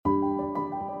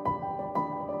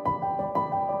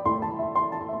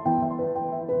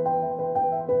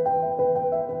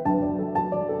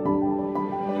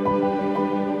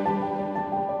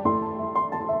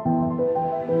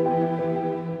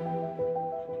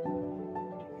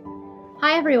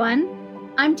Hi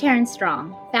everyone, I'm Taryn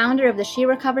Strong, founder of the She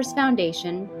Recovers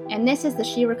Foundation, and this is the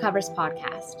She Recovers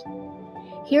podcast.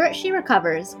 Here at She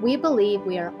Recovers, we believe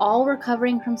we are all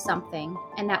recovering from something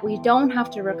and that we don't have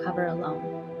to recover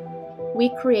alone. We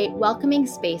create welcoming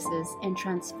spaces and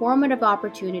transformative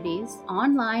opportunities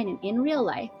online and in real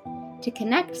life to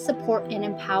connect, support, and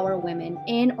empower women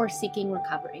in or seeking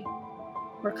recovery.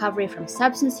 Recovery from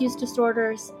substance use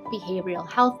disorders, behavioral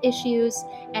health issues,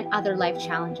 and other life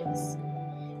challenges.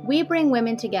 We bring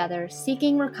women together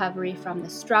seeking recovery from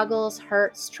the struggles,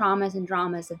 hurts, traumas, and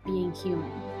dramas of being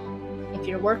human. If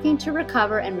you're working to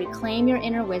recover and reclaim your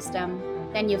inner wisdom,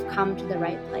 then you've come to the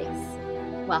right place.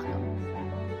 Welcome.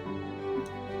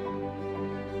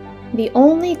 The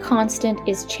only constant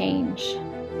is change.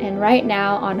 And right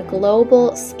now, on a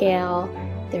global scale,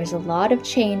 there's a lot of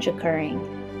change occurring.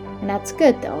 And that's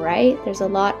good though, right? There's a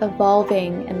lot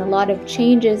evolving and a lot of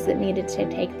changes that needed to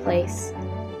take place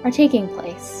are taking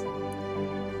place.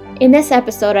 In this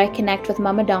episode, I connect with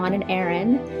Mama Dawn and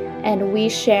Erin, and we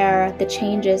share the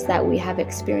changes that we have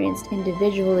experienced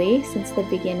individually since the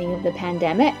beginning of the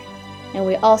pandemic. And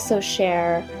we also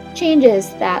share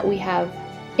changes that we have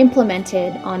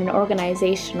implemented on an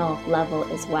organizational level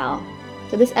as well.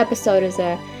 So this episode is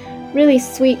a really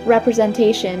sweet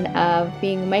representation of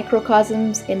being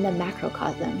microcosms in the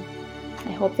macrocosm.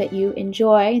 I hope that you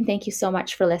enjoy, and thank you so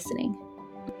much for listening.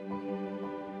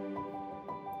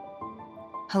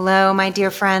 Hello, my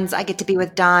dear friends. I get to be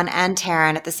with Dawn and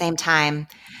Taryn at the same time.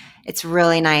 It's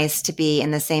really nice to be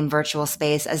in the same virtual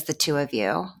space as the two of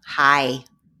you. Hi.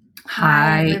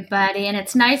 Hi, everybody. And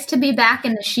it's nice to be back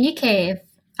in the She Cave.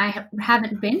 I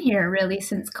haven't been here really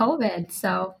since COVID.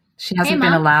 So she hasn't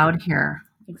been allowed here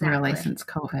really since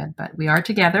COVID, but we are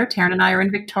together. Taryn and I are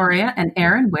in Victoria. And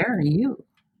Erin, where are you?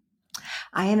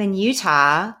 I am in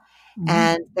Utah,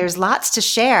 and there's lots to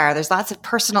share. There's lots of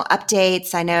personal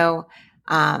updates. I know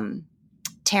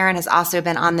Taryn has also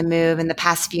been on the move in the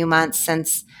past few months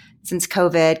since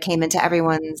COVID came into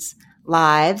everyone's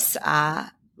lives.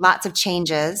 Lots of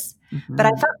changes. But I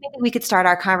thought maybe we could start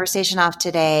our conversation off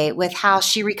today with how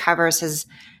She Recovers has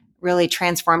really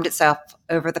transformed itself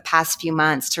over the past few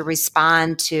months to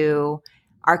respond to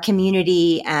our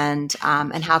community and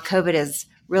how COVID is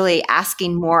really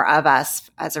asking more of us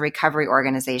as a recovery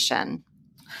organization.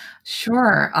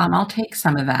 Sure. I'll take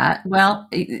some of that. Well,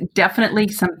 definitely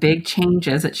some big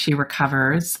changes at She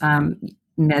Recovers.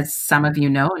 As some of you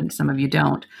know, and some of you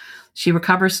don't, She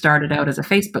Recovers started out as a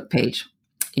Facebook page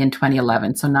in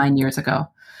 2011, so 9 years ago.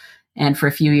 And for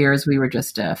a few years, we were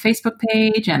just a Facebook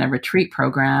page and a retreat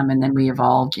program. And then we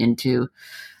evolved into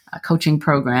a coaching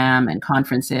program and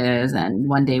conferences and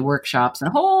one-day workshops and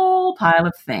a whole pile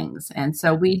of things. And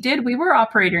so we were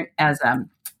operating as a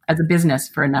business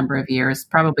for a number of years,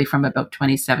 probably from about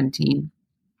 2017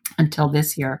 until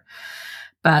this year.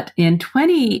 But in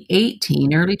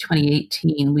 2018, early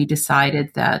 2018, we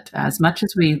decided that as much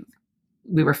as we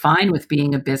were fine with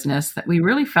being a business, that we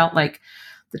really felt like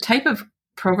the type of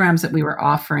programs that we were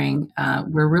offering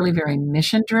were really very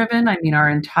mission driven. I mean, our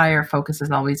entire focus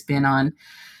has always been on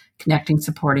connecting,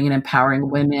 supporting, and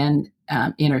empowering women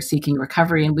in or seeking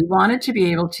recovery. And we wanted to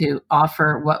be able to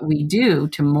offer what we do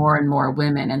to more and more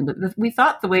women. And we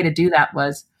thought the way to do that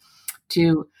was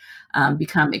to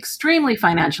become extremely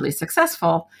financially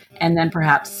successful and then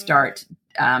perhaps start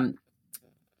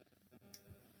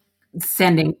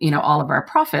sending, all of our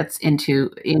profits into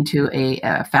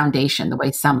a foundation, the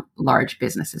way some large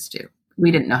businesses do.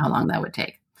 We didn't know how long that would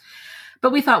take.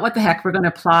 But we thought, what the heck, we're going to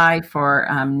apply for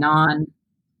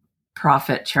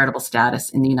non-profit charitable status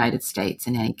in the United States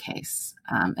in any case.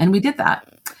 And we did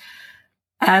that.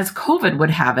 As COVID would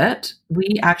have it,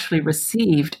 we actually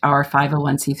received our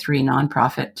 501c3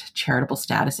 nonprofit charitable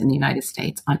status in the United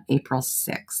States on April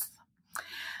 6th.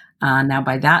 Now,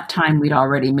 by that time, we'd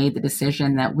already made the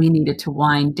decision that we needed to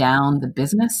wind down the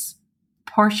business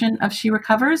portion of She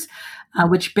Recovers,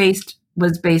 which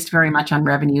was based very much on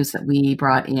revenues that we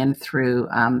brought in through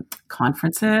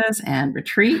conferences and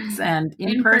retreats and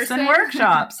in-person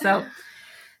workshops.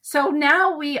 So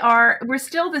now we're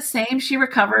still the same. She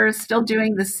Recovers, still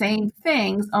doing the same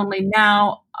things, only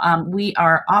now we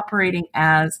are operating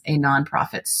as a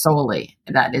nonprofit solely.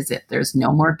 That is it. There's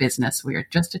no more business. We are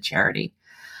just a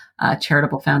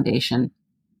charitable foundation.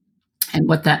 And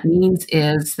what that means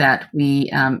is that we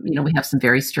have some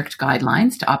very strict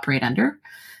guidelines to operate under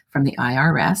from the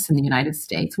IRS in the United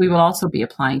States. We will also be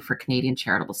applying for Canadian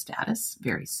charitable status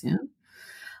very soon.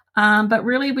 But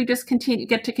really, we just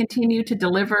get to continue to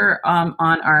deliver on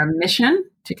our mission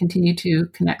to continue to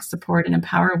connect, support, and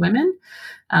empower women.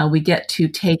 We get to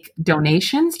take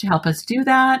donations to help us do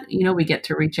that. We get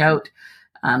to reach out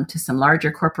to some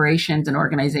larger corporations and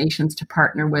organizations to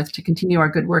partner with to continue our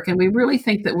good work. And we really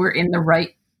think that we're in the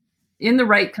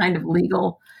right kind of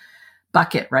legal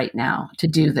bucket right now to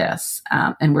do this.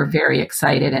 And we're very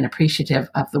excited and appreciative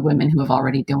of the women who have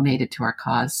already donated to our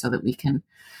cause so that we can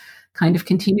kind of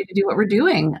continue to do what we're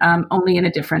doing, only in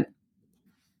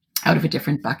out of a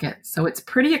different bucket. So it's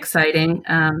pretty exciting.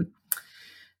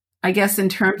 I guess in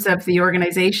terms of the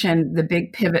organization, the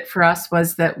big pivot for us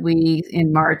was that we,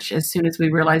 in March, as soon as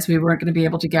we realized we weren't going to be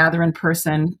able to gather in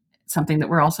person, something that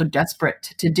we're also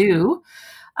desperate to do,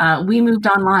 we moved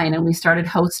online and we started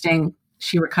hosting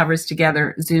She Recovers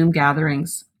Together Zoom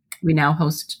gatherings. We now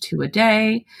host 2 a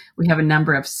day. We have a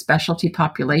number of specialty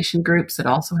population groups that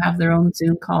also have their own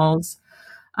Zoom calls.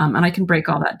 And I can break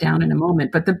all that down in a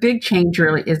moment. But the big change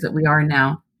really is that we are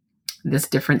now this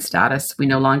different status. We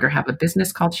no longer have a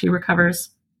business called She Recovers.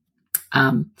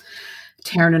 Taryn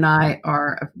and I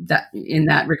are, in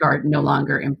that regard, no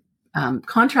longer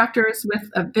contractors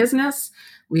with a business.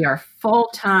 We are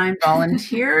full-time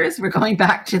volunteers. We're going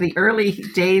back to the early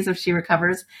days of She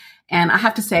Recovers. And I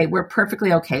have to say, we're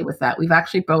perfectly okay with that. We've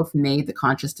actually both made the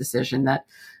conscious decision that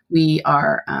we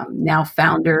are now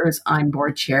founders. I'm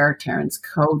board chair. Taryn's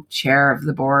co-chair of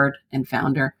the board and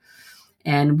founder.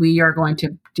 And we are going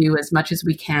to do as much as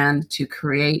we can to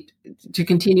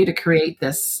continue to create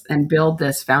this and build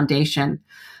this foundation,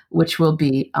 which will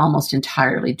be almost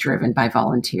entirely driven by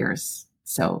volunteers.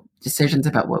 So decisions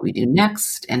about what we do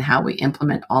next and how we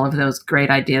implement all of those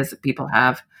great ideas that people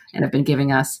have and have been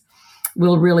giving us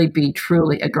will really be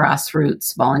truly a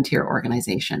grassroots volunteer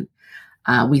organization.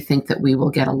 We think that we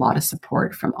will get a lot of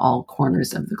support from all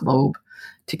corners of the globe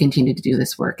to continue to do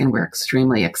this work, and we're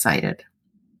extremely excited.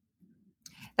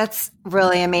 That's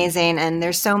really amazing. And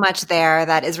there's so much there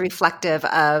that is reflective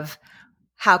of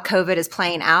how COVID is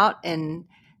playing out in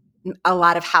a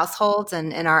lot of households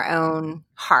and in our own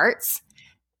hearts.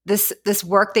 This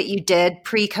work that you did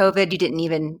pre-COVID, you didn't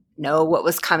even know what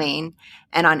was coming.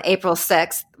 And on April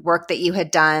 6th, work that you had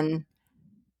done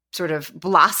sort of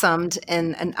blossomed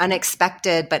in an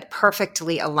unexpected but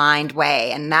perfectly aligned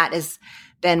way. And that has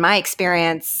been my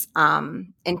experience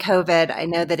in COVID. I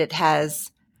know that it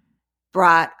has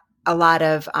brought a lot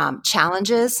of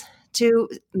challenges to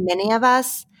many of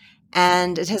us,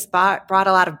 and it has brought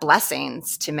a lot of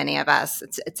blessings to many of us.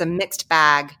 It's a mixed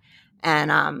bag.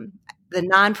 And the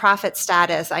nonprofit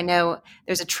status, I know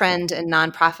there's a trend in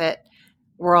nonprofit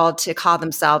world to call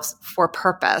themselves for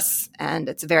purpose, and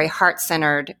it's a very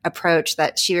heart-centered approach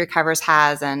that She Recovers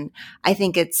has, and I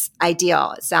think it's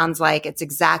ideal. It sounds like it's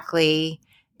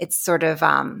sort of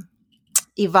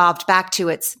evolved back to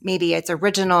its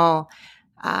original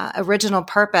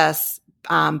purpose,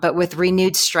 but with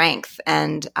renewed strength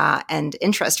and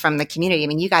interest from the community. I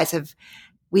mean,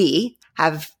 we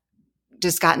have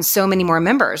just gotten so many more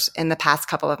members in the past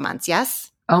couple of months.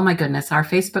 Yes. Oh my goodness. Our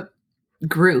Facebook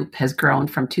group has grown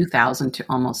from 2,000 to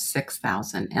almost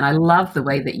 6,000. And I love the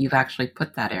way that you've actually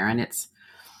put that, Erin. It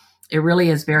really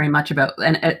is very much about,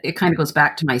 and it kind of goes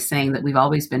back to my saying that we've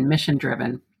always been mission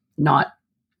driven, not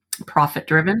profit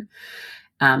driven,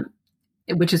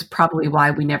 which is probably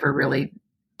why we never really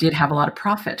did have a lot of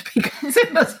profit, because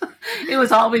it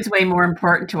was always way more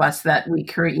important to us that we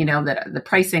create, that the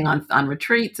pricing on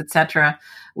retreats, et cetera,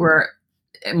 were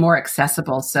more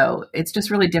accessible. So it's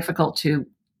just really difficult to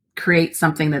create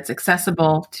something that's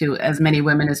accessible to as many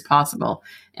women as possible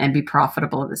and be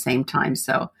profitable at the same time.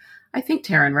 So I think,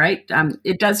 Taryn, right?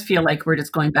 It does feel like we're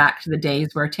just going back to the days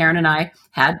where Taryn and I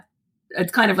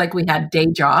it's kind of like we had day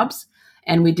jobs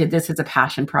and we did this as a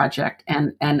passion project.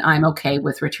 And I'm okay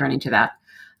with returning to that.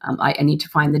 I need to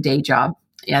find the day job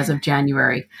as of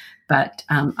January, but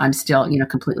I'm still,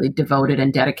 completely devoted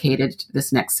and dedicated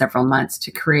this next several months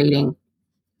to creating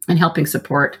and helping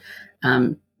support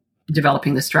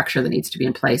developing the structure that needs to be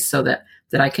in place so that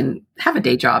I can have a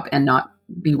day job and not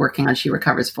be working on She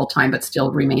Recovers full time, but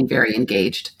still remain very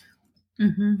engaged.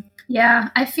 Mm-hmm. Yeah,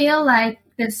 I feel like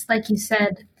this, like you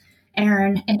said,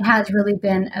 Erin, it has really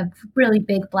been a really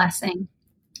big blessing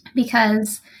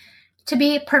because, to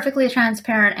be perfectly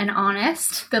transparent and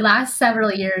honest, the last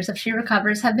several years of She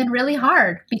Recovers have been really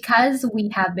hard because we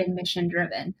have been mission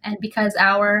driven and because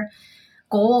our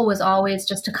goal was always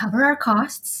just to cover our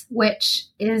costs, which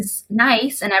is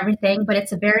nice and everything, but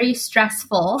it's a very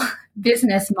stressful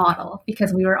business model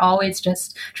because we were always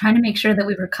just trying to make sure that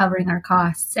we were covering our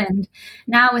costs. And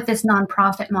now with this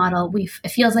nonprofit model,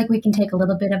 it feels like we can take a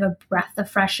little bit of a breath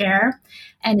of fresh air.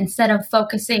 And instead of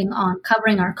focusing on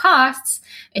covering our costs,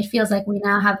 it feels like we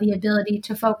now have the ability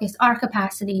to focus our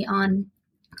capacity on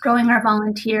growing our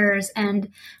volunteers and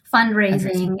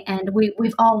fundraising. And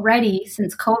we've already,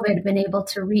 since COVID, been able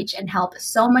to reach and help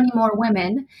so many more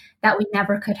women that we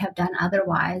never could have done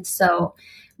otherwise. So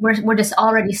we're just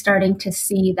already starting to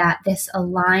see that this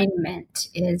alignment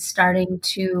is starting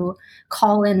to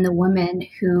call in the women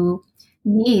who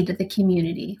need the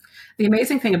community. The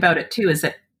amazing thing about it too is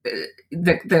that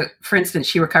for instance,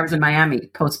 She Recovers in Miami,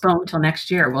 postponed till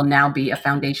next year, will now be a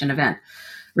foundation event.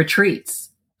 Retreats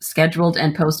scheduled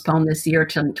and postponed this year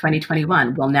till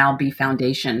 2021 will now be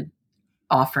foundation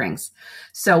offerings.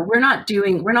 So we're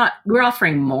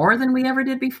offering more than we ever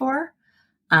did before.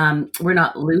 We're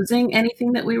not losing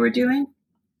anything that we were doing.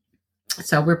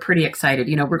 So we're pretty excited.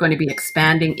 We're going to be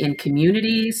expanding in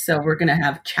communities. So we're going to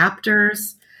have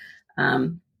chapters.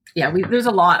 There's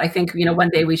a lot. I think, one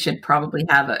day we should probably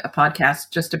have a podcast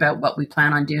just about what we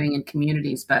plan on doing in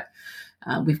communities. But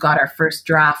we've got our first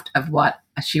draft of what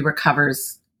a She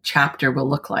Recovers chapter will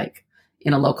look like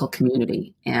in a local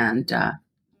community. And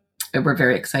we're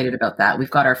very excited about that. We've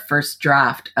got our first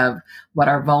draft of what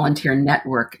our volunteer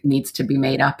network needs to be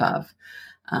made up of.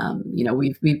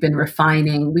 We've been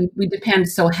refining. We depend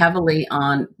so heavily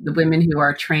on the women who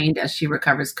are trained as She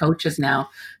Recovers coaches now,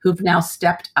 who've now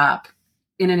stepped up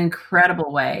in an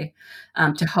incredible way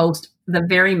to host the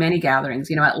very many gatherings,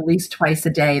 at least twice a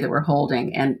day that we're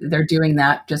holding. And they're doing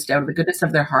that just out of the goodness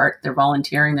of their heart. They're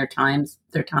volunteering their time.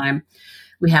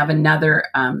 We have another,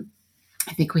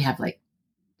 I think we have like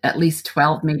at least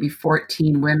 12, maybe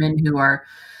 14 women who are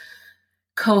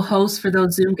co-hosts for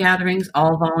those Zoom gatherings,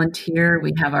 all volunteer.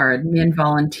 We have our admin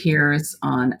volunteers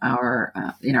on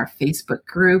in our Facebook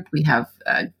group. We have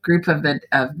a group of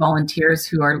volunteers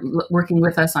who are working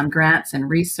with us on grants and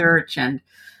research, and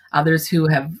others who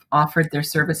have offered their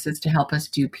services to help us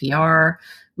do PR.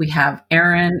 We have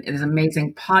Erin, is an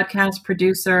amazing podcast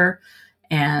producer,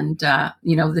 and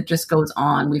that just goes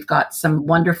on. We've got some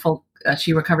wonderful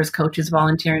She Recovers coaches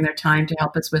volunteering their time to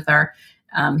help us with our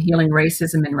Healing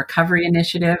Racism and Recovery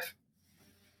initiative.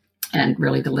 And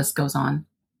really the list goes on.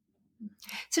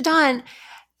 So Dawn,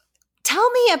 tell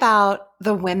me about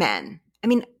the women.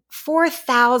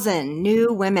 4,000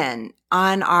 new women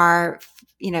on our,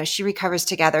 She Recovers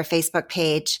Together Facebook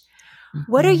page.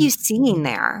 Mm-hmm. What are you seeing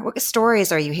there? What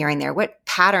stories are you hearing there? What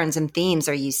patterns and themes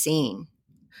are you seeing?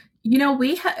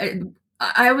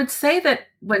 I would say that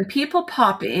when people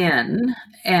pop in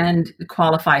and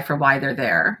qualify for why they're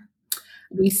there,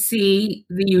 we see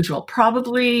the usual.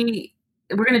 Probably,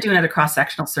 we're going to do another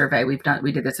cross-sectional survey. We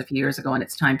did this a few years ago, and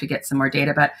it's time to get some more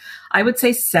data. But I would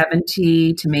say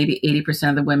 70 to maybe 80%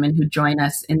 of the women who join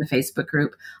us in the Facebook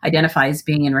group identify as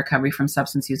being in recovery from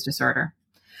substance use disorder.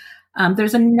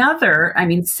 There's another,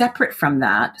 separate from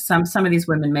that, some of these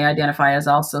women may identify as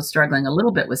also struggling a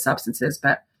little bit with substances,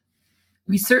 but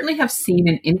we certainly have seen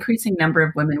an increasing number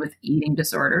of women with eating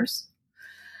disorders.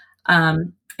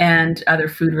 And other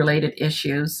food-related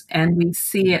issues. And we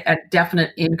see a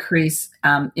definite increase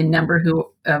in number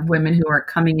of women who are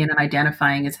coming in and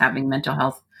identifying as having mental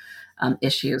health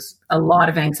issues, a lot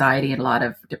of anxiety and a lot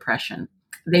of depression.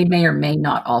 They may or may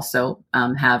not also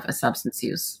have a substance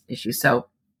use issue. So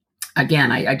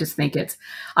again, I just think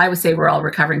I would say we're all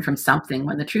recovering from something,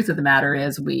 when the truth of the matter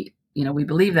is we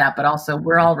believe that, but also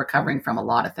we're all recovering from a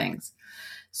lot of things.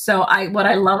 So what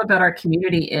I love about our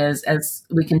community is, as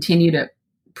we continue to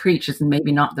preach, is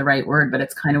maybe not the right word, but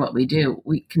it's kind of what we do.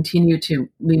 We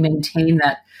maintain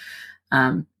that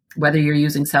whether you're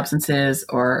using substances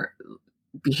or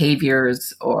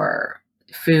behaviors or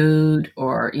food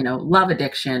or, love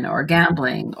addiction or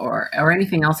gambling or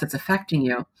anything else that's affecting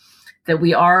you, that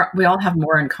we all have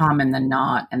more in common than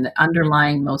not. And that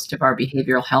underlying most of our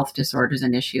behavioral health disorders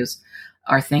and issues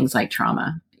are things like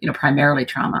trauma, primarily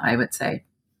trauma, I would say.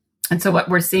 And so what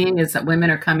we're seeing is that women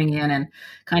are coming in and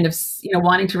kind of,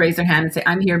 wanting to raise their hand and say,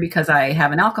 I'm here because I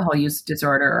have an alcohol use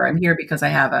disorder, or I'm here because I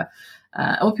have a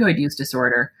opioid use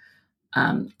disorder.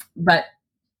 But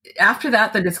after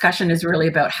that, the discussion is really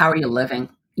about, how are you living?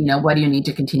 What do you need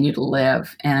to continue to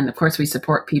live? And of course, we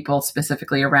support people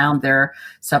specifically around their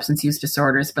substance use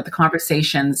disorders, but the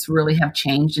conversations really have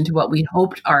changed into what we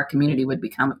hoped our community would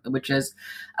become, which is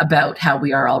about how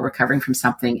we are all recovering from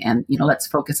something. And, let's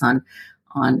focus on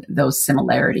those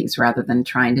similarities rather than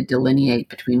trying to delineate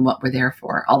between what we're there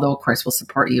for. Although, of course, we'll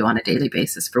support you on a daily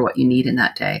basis for what you need in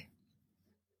that day.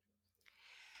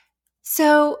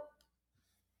 So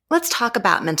let's talk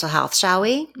about mental health, shall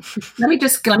we? Let me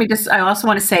just, I also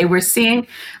want to say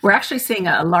we're actually seeing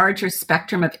a larger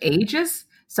spectrum of ages.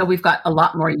 So we've got a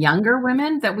lot more younger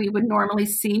women that we would normally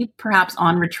see perhaps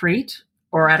on retreat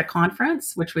or at a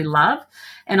conference, which we love.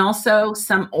 And also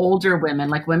some older women,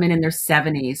 like women in their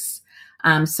 70s,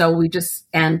 So we just,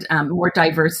 and more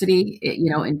diversity,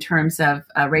 in terms of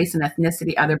race and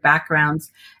ethnicity, other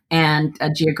backgrounds, and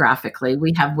geographically.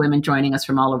 We have women joining us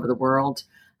from all over the world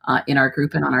in our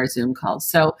group and on our Zoom calls.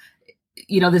 So,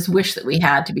 this wish that we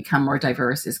had to become more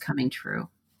diverse is coming true.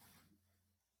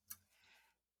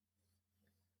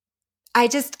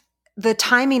 The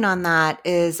timing on that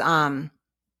is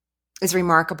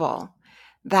remarkable.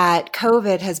 That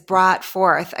COVID has brought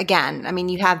forth, again, I mean,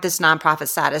 you have this nonprofit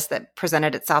status that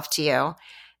presented itself to you,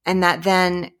 and that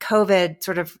then COVID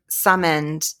sort of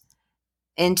summoned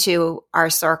into our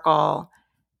circle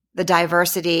the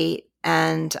diversity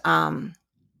and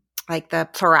like the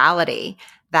plurality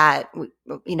that,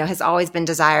 has always been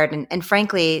desired. And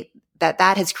frankly,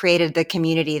 that has created the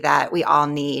community that we all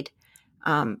need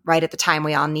right at the time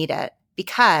we all need it.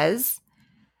 Because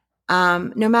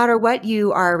no matter what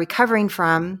you are recovering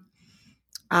from,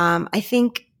 I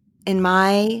think in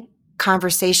my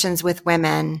conversations with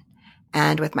women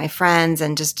and with my friends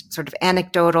and just sort of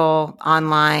anecdotal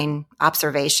online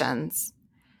observations,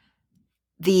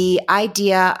 the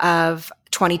idea of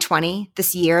 2020,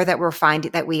 this year that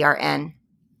we are in,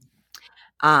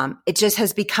 it just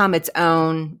has become its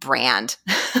own brand.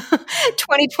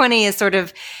 2020 is sort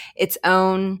of its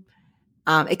own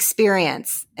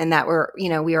experience, and that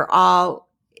we are all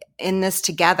in this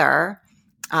together.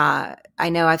 I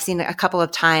know I've seen a couple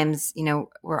of times,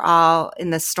 we're all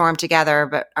in this storm together,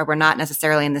 but we're not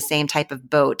necessarily in the same type of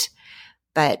boat.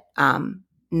 But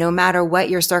no matter what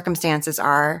your circumstances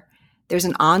are, there's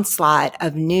an onslaught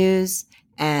of news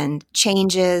and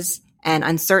changes and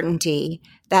uncertainty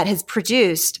that has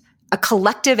produced a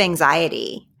collective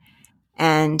anxiety.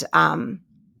 And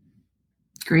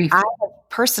grief. I have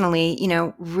personally,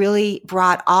 really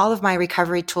brought all of my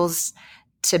recovery tools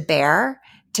to bear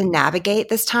to navigate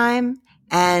this time.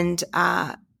 And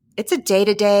it's a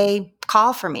day-to-day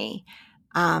call for me.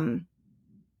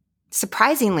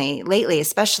 Surprisingly, lately,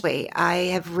 especially, I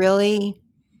have really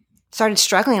started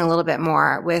struggling a little bit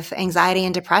more with anxiety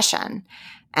and depression.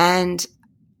 And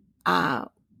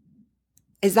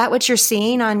is that what you're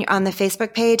seeing on the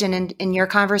Facebook page and in your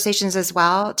conversations as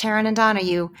well, Taryn and Dawn?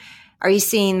 Are you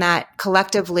seeing that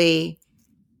collectively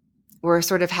we're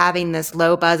sort of having this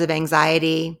low buzz of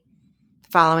anxiety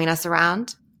following us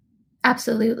around?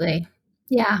 Absolutely.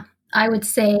 Yeah. I would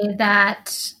say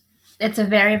that it's a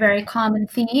very, very common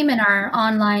theme in our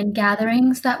online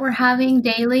gatherings that we're having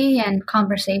daily and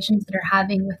conversations that are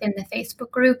having within the Facebook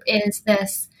group is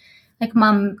this, like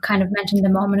Mom kind of mentioned a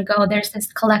moment ago, there's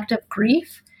this collective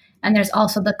grief, and there's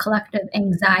also the collective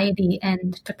anxiety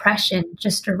and depression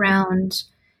just around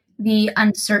the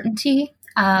uncertainty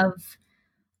of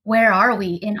where are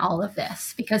we in all of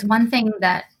this? Because one thing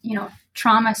that,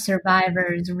 trauma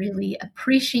survivors really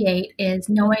appreciate is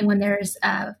knowing when there's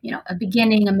a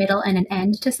beginning, a middle, and an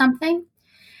end to something.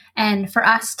 And for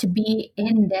us to be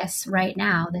in this right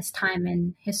now, this time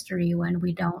in history when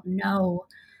we don't know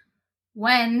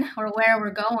when or where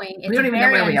we're going, it's we don't even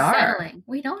know where we unsettling. are.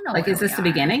 We don't know. Like, is this the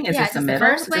beginning? Is this the middle? The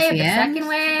first wave, the second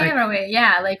wave?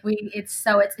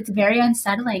 It's very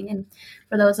unsettling. And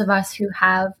for those of us who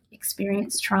have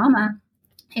experienced trauma,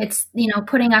 it's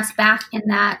putting us back in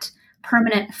that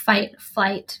permanent fight,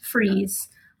 flight, freeze,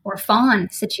 or fawn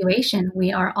situation.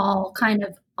 We are all kind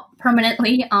of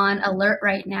permanently on alert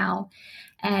right now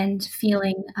and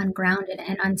feeling ungrounded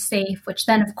and unsafe, which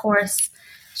then, of course,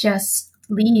 just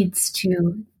leads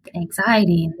to the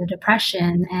anxiety and the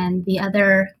depression and the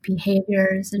other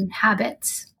behaviors and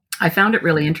habits. I found it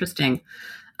really interesting.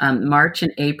 March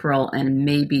and April and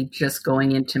maybe just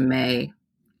going into May,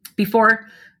 before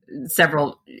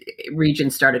several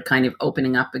regions started kind of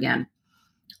opening up again,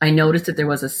 I noticed that there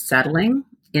was a settling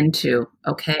into,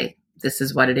 okay, this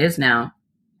is what it is now.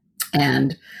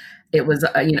 And it was,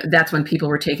 that's when people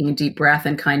were taking a deep breath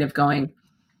and kind of going,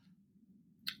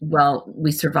 well,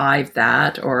 we survived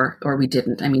that or we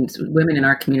didn't. I mean, women in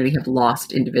our community have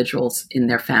lost individuals in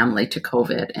their family to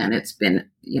COVID. And it's been,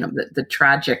 the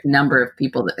tragic number of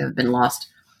people that have been lost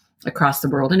across the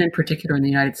world and in particular in the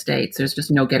United States. There's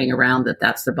just no getting around that.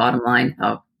 That's the bottom line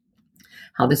of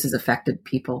how this has affected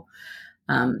people.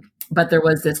 But there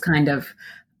was this kind of,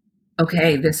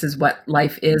 okay, this is what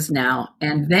life is now.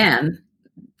 And then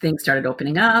things started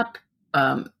opening up.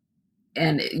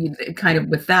 And it kind of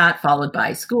with that followed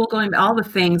by school going, all the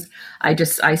things,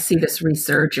 I see this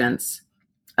resurgence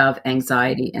of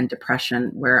anxiety and depression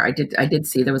where I did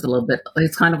see there was a little bit,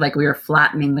 it's kind of like we were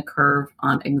flattening the curve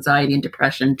on anxiety and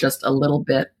depression just a little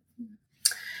bit.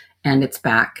 And it's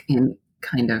back in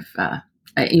kind of,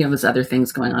 there's other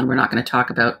things going on. We're not going to talk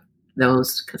about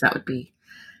those because that would be,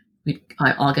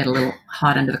 I'll get a little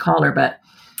hot under the collar, but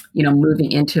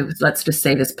moving into, let's just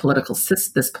say, this political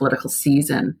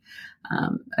season.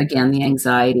 Again, the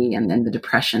anxiety and then the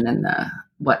depression and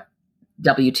what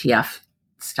WTF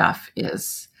stuff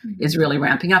is really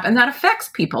ramping up, and that affects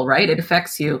people, right? It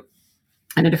affects you,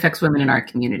 and it affects women in our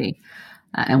community,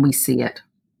 and we see it.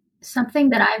 Something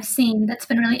that I've seen that's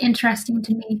been really interesting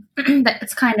to me, that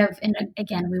it's kind of, and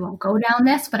again, we won't go down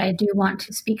this, but I do want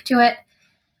to speak to it.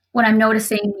 What I'm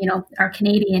noticing, our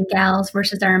Canadian gals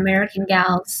versus our American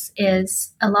gals,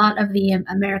 is a lot of the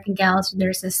American gals,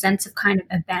 there's a sense of kind of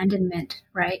abandonment,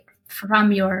 right,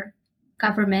 from your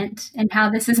government and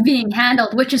how this is being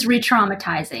handled, which is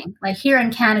re-traumatizing. Like here in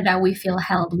Canada, we feel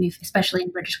held. Especially in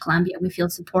British Columbia, we feel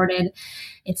supported.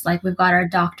 It's like we've got our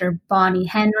Dr. Bonnie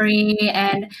Henry,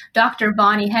 and Dr.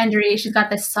 Bonnie Henry, she's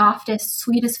got the softest,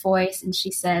 sweetest voice, and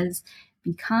she says,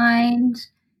 "Be kind,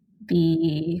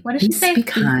 what does she say? Be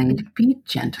kind, be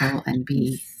gentle, and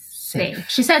be safe."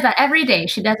 She says that every day.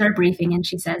 She does our briefing, and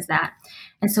she says that.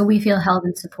 And so we feel held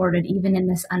and supported even in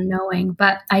this unknowing.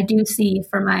 But I do see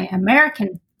for my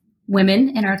American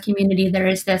women in our community, there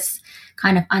is this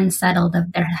kind of unsettled of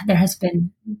there has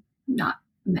been not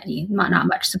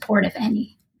much support, if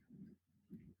any.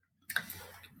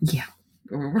 Yeah.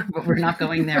 We're not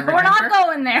going there. We're not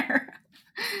going there.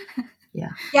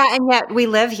 Yeah. Yeah. And yet we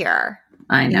live here.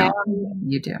 I know.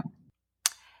 You do.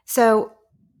 So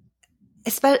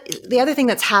the other thing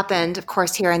that's happened, of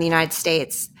course, here in the United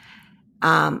States,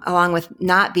 along with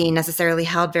not being necessarily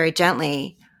held very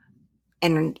gently,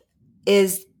 and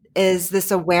is this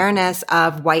awareness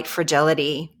of white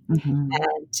fragility,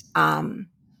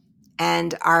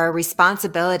 and our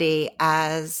responsibility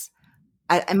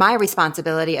my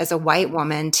responsibility as a white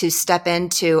woman to step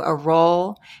into a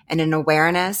role and an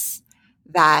awareness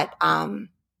that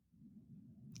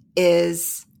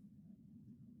is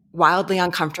wildly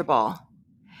uncomfortable.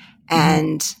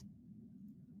 And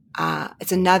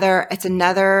it's another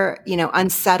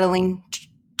unsettling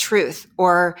truth,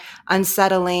 or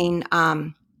unsettling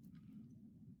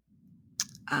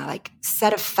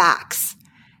set of facts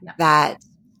that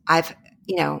I've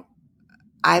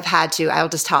had to.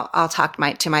 I'll talk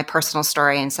to my personal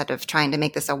story instead of trying to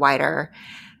make this a wider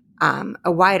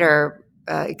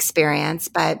experience.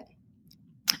 But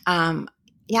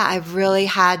I've really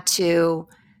had to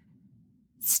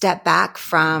step back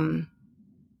from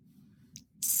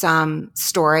some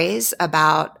stories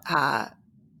about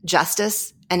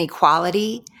justice and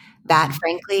equality that,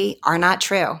 frankly, are not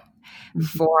true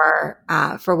for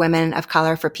women of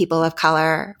color, for people of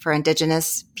color, for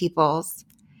Indigenous peoples.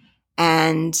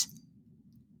 And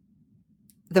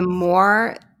the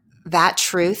more that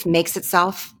truth makes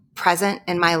itself present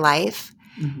in my life,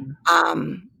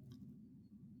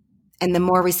 and the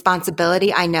more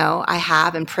responsibility I know I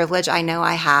have and privilege I know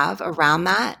I have around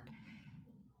that,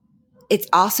 it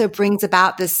also brings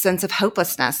about this sense of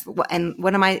hopelessness. And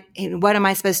what am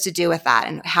I supposed to do with that?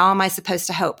 And how am I supposed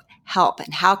to help?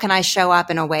 And how can I show up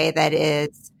in a way that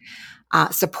is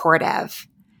supportive,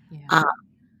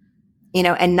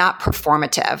 and not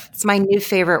performative? It's my new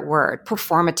favorite word,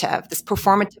 performative. This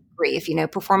performative grief,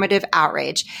 performative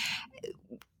outrage.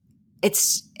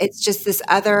 It's just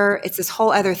it's this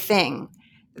whole other thing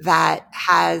that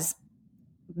has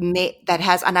and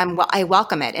I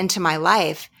welcome it into my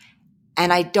life.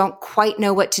 And I don't quite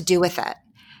know what to do with it.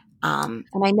 And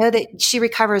I know that She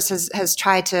Recovers has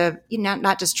tried to,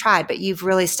 not just tried, but you've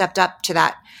really stepped up to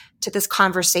this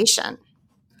conversation.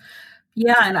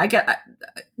 Yeah. And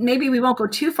maybe we won't go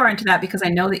too far into that, because I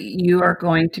know that you are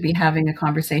going to be having a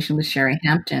conversation with Sherry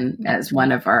Hampton as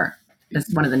one of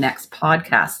the next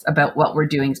podcasts about what we're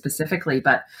doing specifically.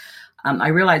 But I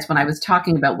realized when I was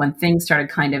talking about when things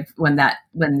started when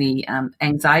the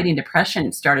anxiety and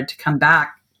depression started to come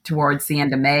back towards the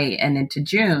end of May and into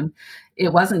June,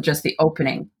 it wasn't just the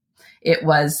opening. It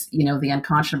was, the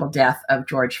unconscionable death of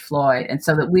George Floyd. And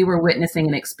so that we were witnessing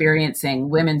and experiencing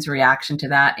women's reaction to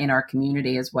that in our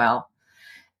community as well.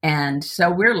 And so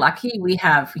we're lucky. We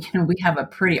have a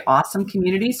pretty awesome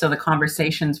community. So the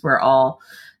conversations were all,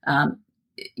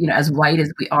 as white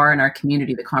as we are in our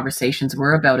community, the conversations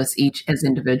were about us each as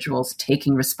individuals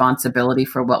taking responsibility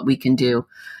for what we can do.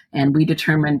 And we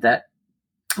determined that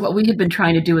what we had been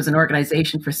trying to do as an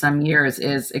organization for some years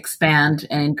is expand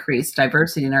and increase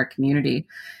diversity in our community.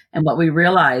 And what we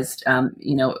realized,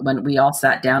 when we all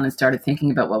sat down and started thinking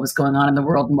about what was going on in the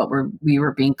world and what we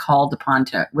were being called upon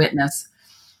to witness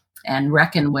and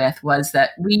reckon with, was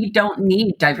that we don't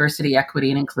need diversity, equity,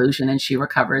 and inclusion in She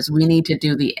Recovers. We need to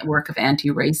do the work of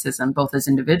anti-racism, both as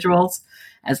individuals,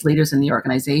 as leaders in the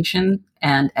organization,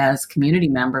 and as community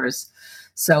members,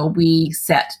 So we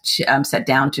sat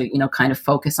down to, kind of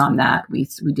focus on that. We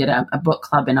did a book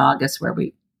club in August where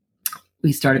we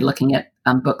started looking at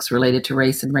books related to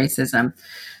race and racism.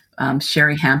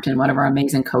 Sherry Hampton, one of our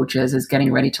amazing coaches, is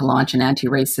getting ready to launch an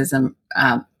anti-racism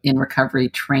in recovery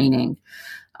training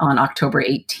on October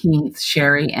 18th.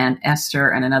 Sherry and Esther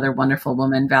and another wonderful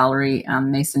woman, Valerie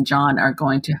Mason John, are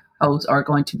going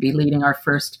to be leading our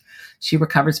first She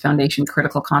Recovers Foundation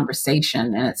critical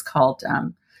conversation, and it's called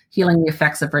Healing the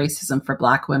Effects of Racism for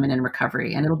Black Women in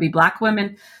Recovery. And it'll be Black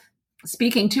women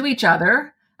speaking to each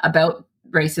other about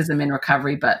racism in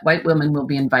recovery, but white women will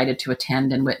be invited to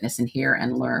attend and witness and hear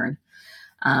and learn.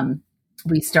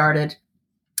 We started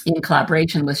in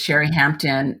collaboration with Sherry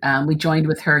Hampton. We joined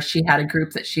with her. She had a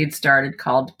group that she had started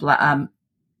called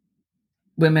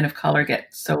Women of Color Get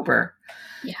Sober.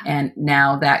 Yeah. And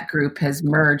now that group has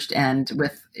merged and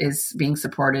is being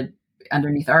supported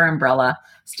underneath our umbrella,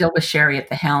 still with Sherry at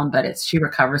the helm, but it's She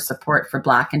Recovers Support for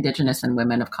Black, Indigenous, and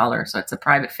Women of Color. So it's a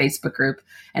private Facebook group,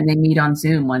 and they meet on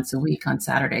Zoom once a week on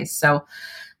Saturdays. So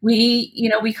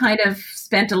we kind of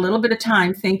spent a little bit of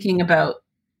time thinking about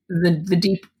the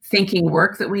deep thinking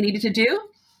work that we needed to do,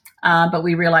 but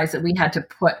we realized that we had to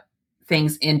put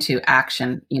things into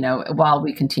action, while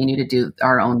we continue to do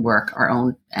our own work, our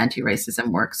own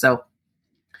anti-racism work. So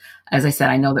as I said,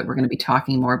 I know that we're going to be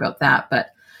talking more about that, but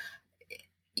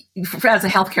as a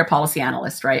healthcare policy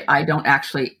analyst, right, I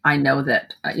know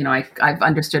that, I've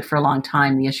understood for a long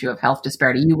time the issue of health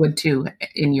disparity. You would too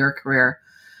in your career.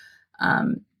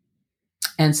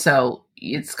 And so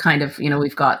it's kind of,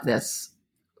 we've got this,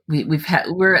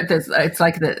 we're at this, it's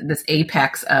like this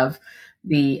apex of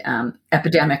the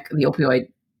epidemic, the opioid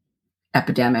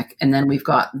epidemic. And then we've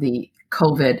got the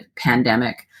COVID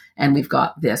pandemic, and we've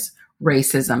got this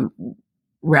racism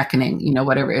reckoning,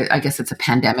 whatever, I guess it's a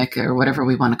pandemic or whatever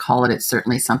we want to call it. It's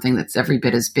certainly something that's every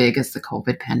bit as big as the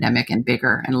COVID pandemic and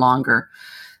bigger and longer,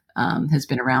 has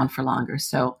been around for longer.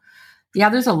 So yeah,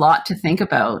 there's a lot to think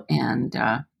about. And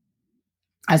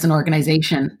as an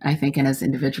organization, I think, and as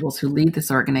individuals who lead this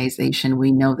organization,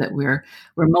 we know that we're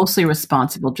mostly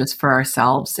responsible just for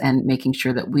ourselves and making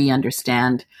sure that we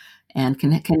understand and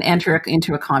can enter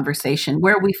into a conversation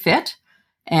where we fit.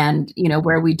 And,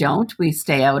 where we don't, we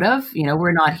stay out of.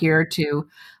 We're not here to,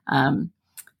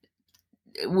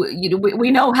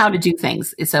 we know how to do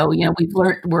things. So, we've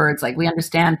learned words like we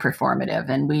understand performative,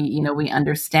 and we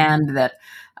understand that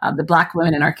the Black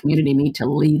women in our community need to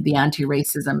lead the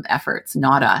anti-racism efforts,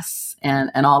 not us,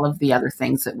 and all of the other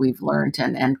things that we've learned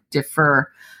and defer.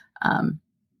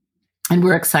 And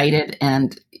we're excited.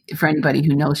 And for anybody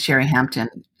who knows Sherry Hampton,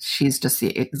 she's just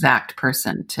the exact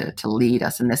person to lead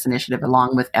us in this initiative,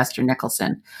 along with Esther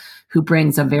Nicholson, who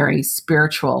brings a very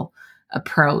spiritual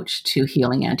approach to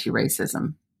healing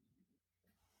anti-racism.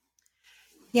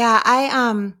 Yeah,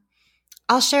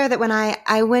 I'll share that when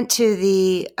I went to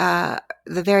the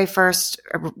very first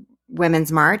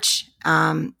Women's March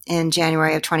in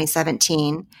January of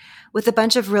 2017 with a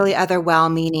bunch of really other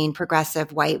well-meaning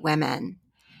progressive white women.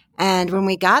 And when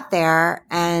we got there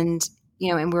and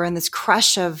we were in this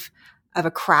crush of a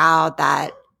crowd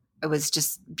that it was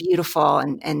just beautiful.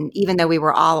 And even though we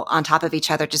were all on top of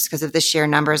each other just because of the sheer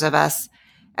numbers of us,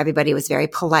 everybody was very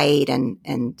polite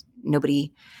and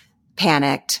nobody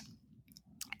panicked.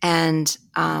 And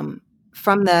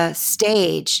from the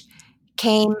stage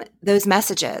came those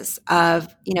messages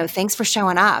of, thanks for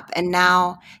showing up, and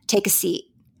now take a seat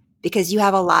because you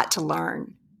have a lot to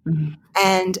learn. Mm-hmm.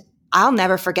 And I'll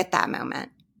never forget that moment.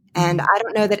 And I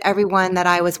don't know that everyone that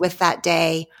I was with that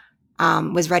day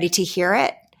was ready to hear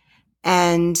it.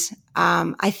 And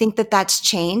I think that that's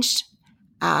changed.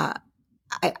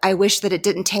 I wish that it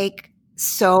didn't take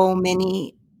so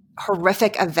many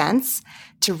horrific events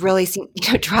to really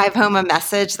drive home a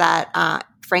message that,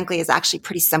 frankly, is actually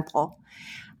pretty simple.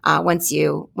 Once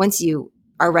you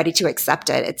are ready to accept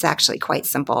it, it's actually quite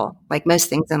simple. Like most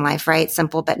things in life, right?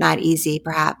 Simple but not easy,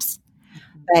 perhaps.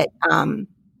 But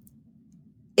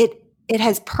it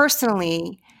has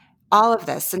personally, all of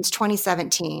this since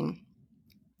 2017,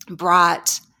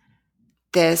 brought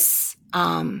this.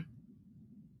 I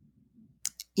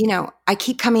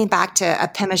keep coming back to a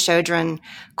Pema Chodron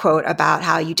quote about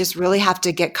how you just really have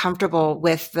to get comfortable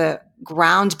with the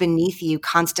ground beneath you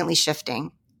constantly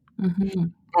shifting. Mm-hmm.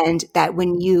 And that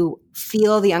when you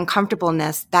feel the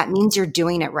uncomfortableness, that means you're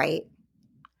doing it right,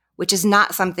 which is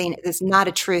not something, it's not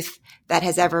a truth that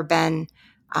has ever been,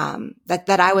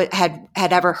 that I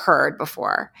had ever heard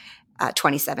before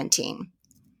 2017.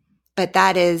 But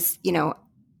that is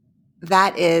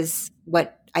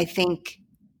what I think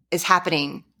is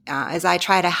happening as I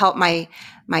try to help my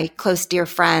close, dear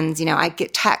friends, I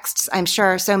get texts. I'm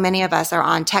sure so many of us are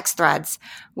on text threads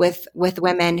with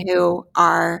women who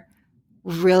are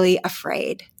really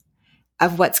afraid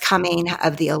of what's coming,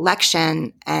 of the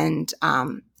election and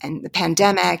the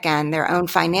pandemic and their own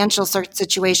financial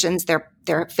situations,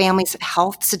 their families'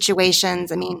 health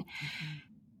situations. I mean,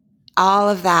 all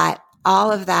of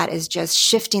that is just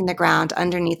shifting the ground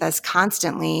underneath us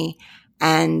constantly.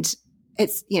 And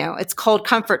it's cold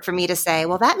comfort for me to say,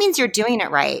 well, that means you're doing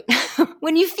it right.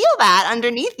 When you feel that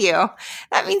underneath you,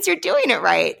 that means you're doing it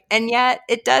right. And yet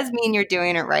it does mean you're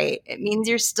doing it right. It means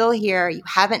you're still here. You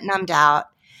haven't numbed out.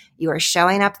 You are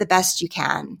showing up the best you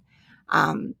can.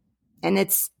 And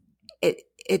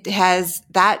it has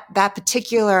that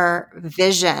particular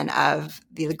vision of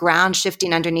the ground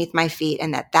shifting underneath my feet,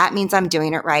 and that means I'm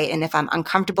doing it right. And if I'm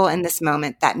uncomfortable in this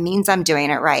moment, that means I'm doing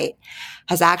it right,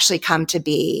 has actually come to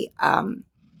be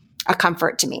a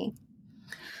comfort to me.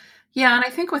 Yeah. And I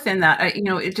think within that,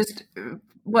 it just,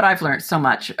 what I've learned so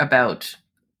much about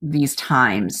these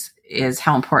times is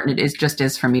how important it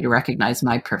is for me to recognize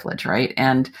my privilege, right?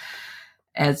 And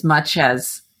as much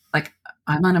as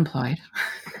I'm unemployed,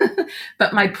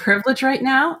 but my privilege right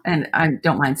now, and I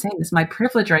don't mind saying this, my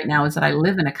privilege right now is that I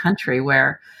live in a country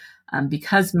where,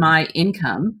 because my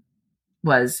income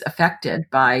was affected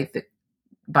by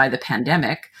the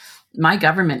pandemic, my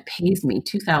government pays me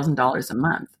 $2,000 a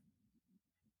month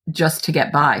just to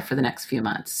get by for the next few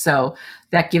months. So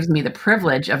that gives me the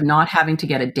privilege of not having to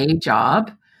get a day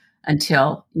job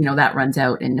until, that runs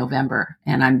out in November.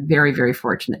 And I'm very, very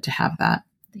fortunate to have that.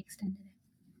 They extended it.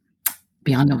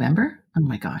 Beyond November? Oh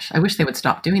my gosh. I wish they would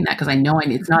stop doing that, because I know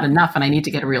it's not enough and I need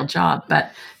to get a real job.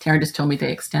 But Taryn just told me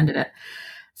they extended it.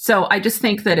 So I just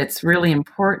think that it's really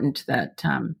important that,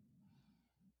 I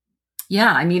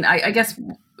guess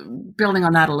building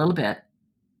on that a little bit,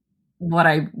 what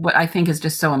I think is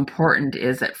just so important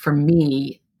is that for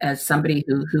me, as somebody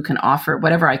who can offer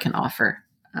whatever I can offer,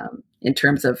 in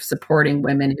terms of supporting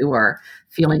women who are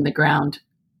feeling the ground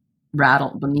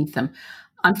rattle beneath them,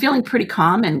 I'm feeling pretty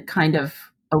calm and kind of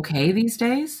okay these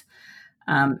days.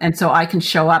 And so I can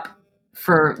show up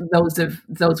for those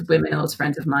women, those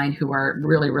friends of mine who are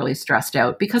really, really stressed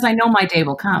out, because I know my day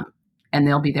will come and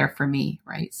they'll be there for me.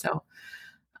 Right. So,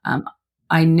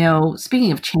 I know,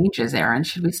 speaking of changes, Erin,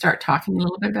 should we start talking a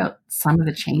little bit about some of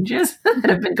the changes that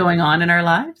have been going on in our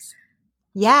lives?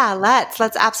 Yeah, let's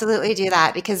absolutely do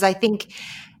that, because I think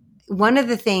one of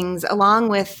the things, along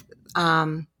with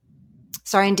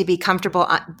starting to be comfortable,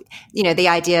 the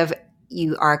idea of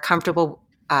you are comfortable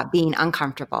being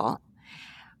uncomfortable.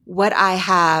 What I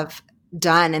have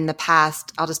done in the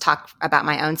past, I'll just talk about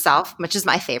my own self, which is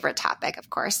my favorite topic, of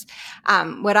course.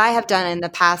 What I have done in the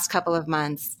past couple of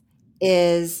months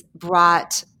is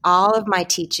brought all of my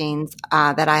teachings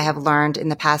that I have learned in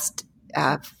the past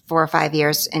 4 or 5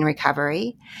 years in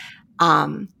recovery,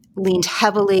 leaned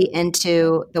heavily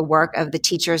into the work of the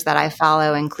teachers that I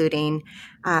follow, including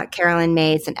Carolyn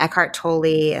Mays and Eckhart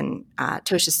Tolle and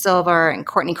Tosha Silver and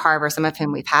Courtney Carver, some of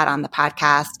whom we've had on the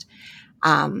podcast,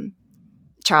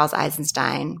 Charles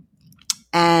Eisenstein,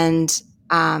 and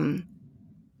my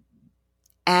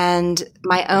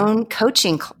own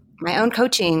coaching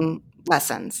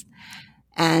lessons.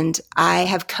 And I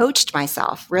have coached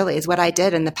myself, really, is what I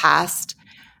did in the past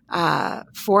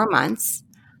 4 months.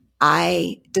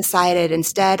 I decided,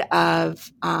 instead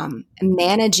of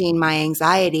managing my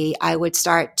anxiety, I would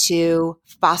start to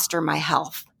foster my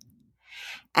health.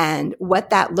 And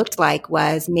what that looked like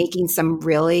was making some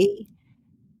really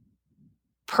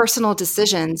personal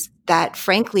decisions that,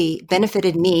 frankly,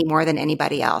 benefited me more than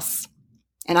anybody else.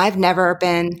 And I've never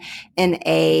been in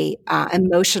a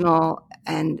emotional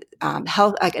and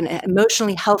an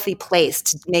emotionally healthy place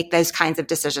to make those kinds of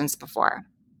decisions before.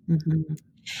 Mm-hmm.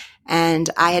 And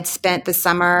I had spent the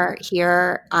summer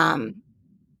here.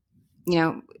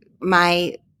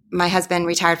 My husband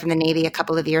retired from the Navy a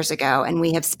couple of years ago, and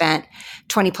we have spent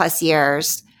 20 plus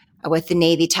years with the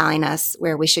Navy telling us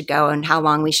where we should go and how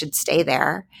long we should stay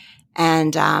there.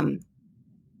 And, I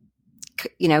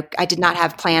did not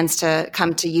have plans to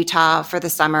come to Utah for the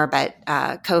summer, but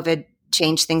COVID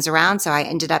changed things around. So I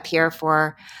ended up here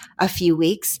for a few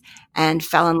weeks and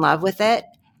fell in love with it.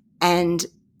 And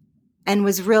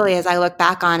was really, as I look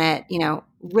back on it,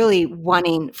 really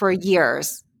wanting, for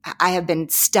years, I have been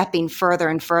stepping further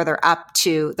and further up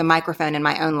to the microphone in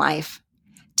my own life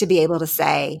to be able to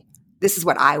say, this is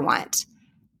what I want.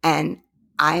 And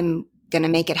I'm going to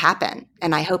make it happen.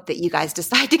 And I hope that you guys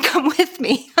decide to come with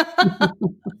me.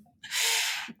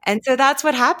 And so that's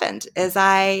what happened, is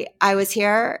I was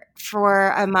here for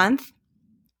a month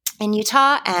in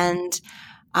Utah, and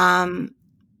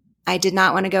I did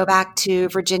not want to go back to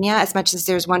Virginia as much as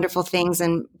there's wonderful things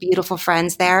and beautiful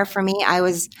friends there for me.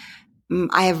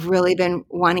 I have really been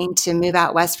wanting to move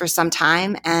out west for some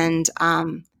time, and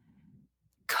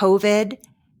COVID,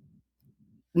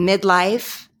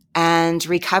 midlife, and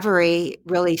recovery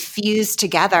really fused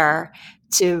together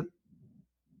to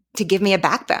give me a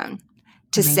backbone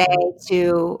to say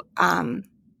to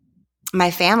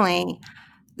my family,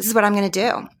 this is what I'm going to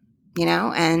do,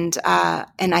 and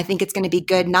I think it's going to be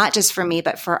good, not just for me,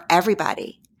 but for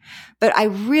everybody. But I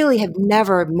really have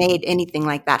never made anything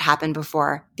like that happen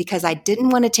before because I didn't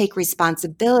want to take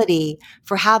responsibility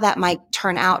for how that might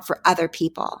turn out for other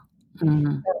people.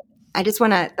 Mm-hmm. So I just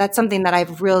want to, that's something that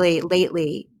I've really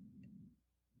lately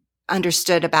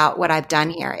understood about what I've done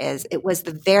here is it was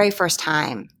the very first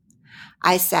time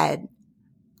I said,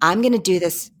 I'm going to do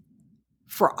this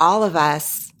for all of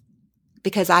us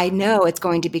because I know it's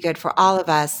going to be good for all of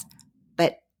us,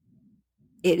 but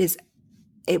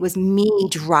it was me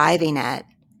driving it.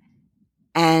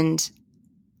 And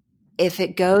if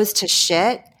it goes to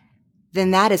shit,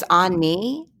 then that is on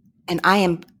me. And I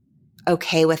am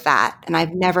okay with that. And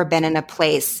I've never been in a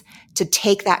place to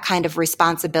take that kind of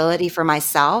responsibility for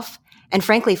myself and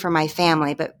frankly for my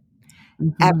family, but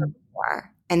ever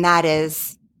before. And that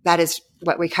is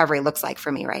what recovery looks like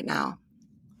for me right now.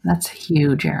 That's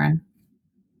huge, Erin.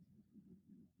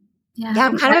 Yeah,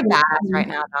 I'm kind of a badass right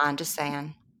now, Dawn, just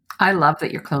saying. I love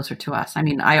that you're closer to us. I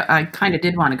mean, I kind of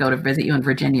did want to go to visit you in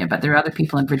Virginia, but there are other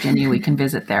people in Virginia we can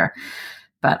visit there.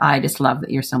 But I just love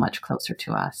that you're so much closer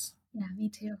to us. Yeah, me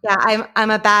too. Yeah, I'm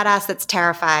a badass that's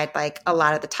terrified like a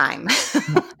lot of the time.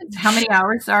 How many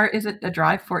hours is it a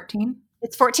drive? 14?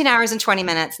 It's 14 hours and 20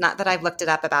 minutes. Not that I've looked it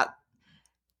up about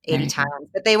 80 times,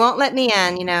 but they won't let me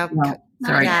in, No,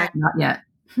 sorry, not yet.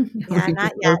 Yeah,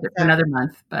 not yet. For another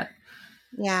month, but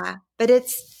yeah, but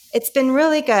it's been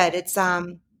really good.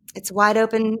 It's wide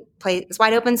open place. It's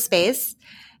wide open space.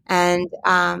 And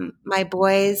my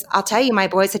boys, I'll tell you, my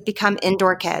boys had become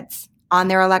indoor kids on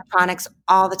their electronics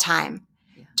all the time.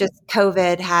 Yeah. Just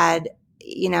COVID had,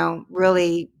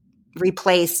 really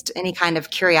replaced any kind of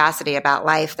curiosity about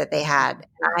life that they had.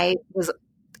 And I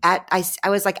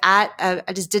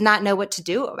just did not know what to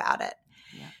do about it.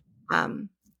 Yeah.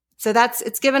 So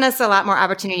it's given us a lot more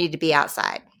opportunity to be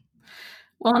outside.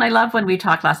 Well, and I love when we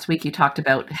talked last week, you talked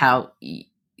about how,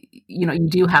 you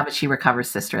do have a She Recovers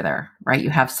sister there, right? You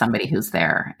have somebody who's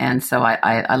there. And so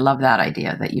I love that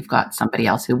idea that you've got somebody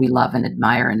else who we love and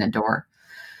admire and adore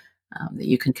that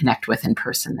you can connect with in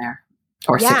person there.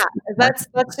 Or yeah,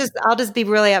 I'll just be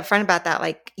really upfront about that.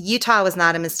 Like Utah was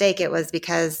not a mistake. It was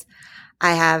because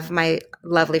I have my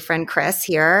lovely friend Chris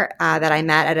here that I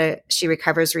met at a She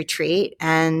Recovers retreat.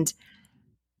 And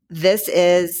this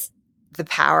is the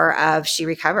power of She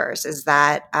Recovers is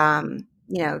that,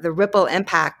 the ripple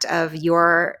impact of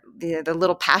the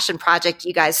little passion project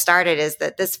you guys started is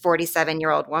that this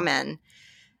 47-year-old woman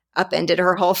upended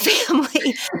her whole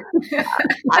family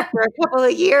after a couple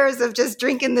of years of just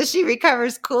drinking the She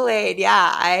Recovers Kool-Aid.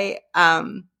 Yeah. I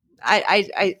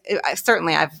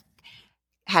certainly I've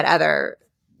had other,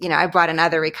 I brought in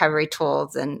other recovery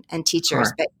tools and teachers,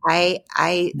 sure. But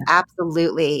I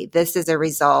absolutely, this is a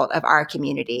result of our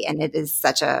community and it is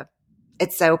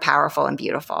it's so powerful and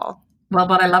beautiful. Well,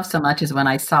 what I love so much is when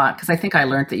I saw it, because I think I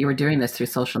learned that you were doing this through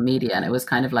social media and it was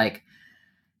kind of like,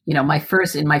 my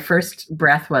first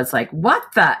breath was like, what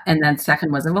the? And then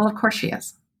second was, well, of course she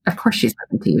is. Of course she's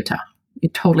moving to Utah.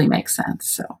 It totally makes sense.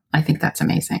 So I think that's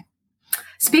amazing.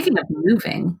 Speaking of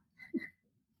moving.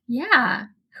 Yeah.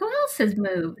 Who else has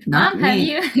moved? Not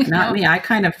me. Not me. I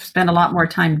kind of spend a lot more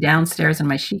time downstairs in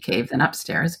my she cave than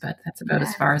upstairs, but that's about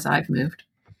as far as I've moved.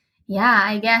 Yeah,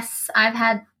 I guess I've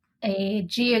had a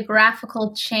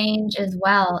geographical change as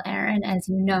well, Erin. As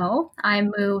you know, I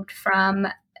moved from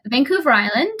Vancouver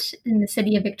Island in the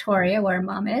city of Victoria, where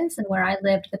Mom is, and where I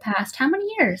lived the past, how many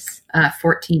years?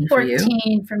 14 for you.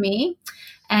 14 for me.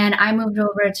 And I moved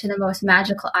over to the most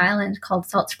magical island called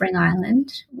Salt Spring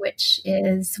Island, which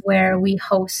is where we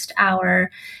host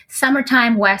our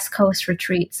summertime West Coast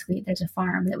retreats. There's a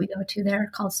farm that we go to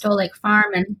there called Stowe Lake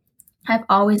Farm. And I've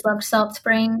always loved Salt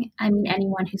Spring. I mean,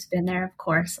 anyone who's been there, of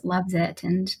course, loves it.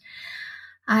 And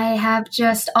I have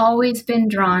just always been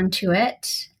drawn to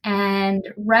it. And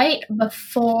right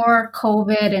before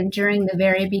COVID and during the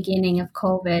very beginning of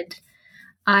COVID,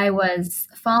 I was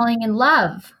falling in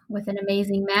love with an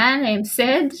amazing man named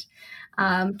Sid.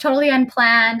 Totally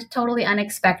unplanned, totally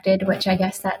unexpected, which I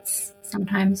guess that's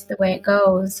sometimes the way it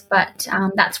goes, but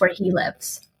that's where he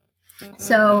lives.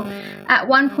 So at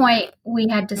one point we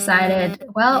had decided,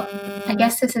 well, I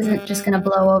guess this isn't just going to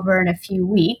blow over in a few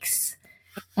weeks.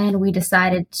 and we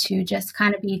decided to just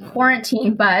kind of be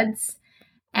quarantine buds.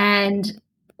 And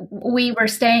we were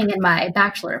staying in my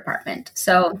bachelor apartment.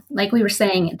 So like we were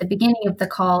saying at the beginning of the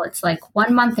call, it's like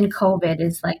 1 month in COVID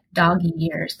is like doggy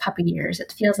years, puppy years.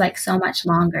 It feels like so much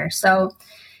longer. So,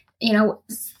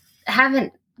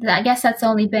 I guess that's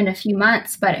only been a few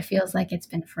months, but it feels like it's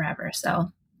been forever.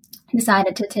 So I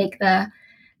decided to take the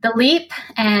leap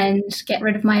and get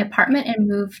rid of my apartment and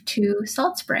move to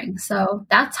Salt Spring. So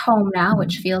that's home now,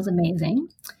 which feels amazing.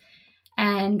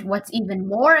 And what's even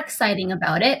more exciting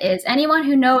about it is anyone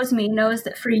who knows me knows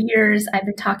that for years I've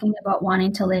been talking about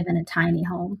wanting to live in a tiny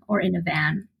home or in a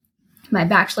van. My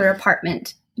bachelor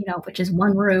apartment, which is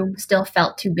one room, still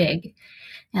felt too big.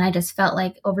 And I just felt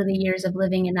like over the years of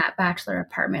living in that bachelor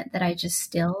apartment that I just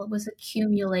still was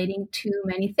accumulating too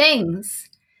many things.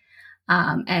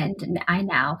 And I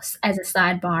now, as a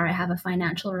sidebar, I have a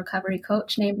financial recovery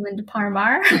coach named Linda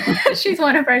Parmar. She's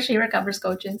one of our She Recovers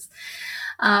coaches.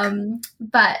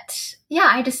 But yeah,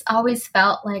 I just always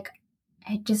felt like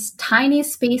tiny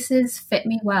spaces fit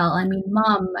me well. I mean,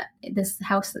 Mom, this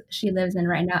house that she lives in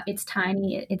right now, it's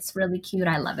tiny. It's really cute.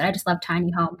 I love it. I just love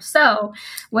tiny homes. So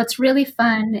what's really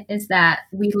fun is that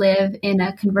we live in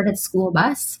a converted school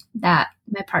bus that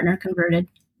my partner converted,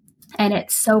 and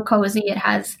it's so cozy. It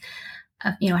has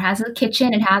it has a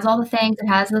kitchen, it has all the things, it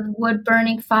has a wood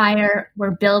burning fire. We're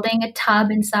building a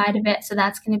tub inside of it, so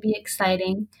that's going to be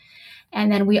exciting.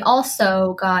 And then we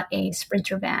also got a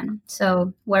Sprinter van.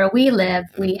 So where we live,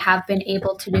 we have been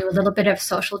able to do a little bit of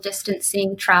social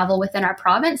distancing travel within our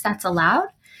province. That's allowed.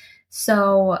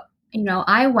 So,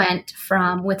 I went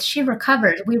with She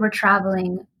Recovers, we were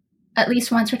traveling at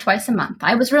least once or twice a month.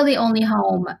 I was really only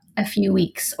home a few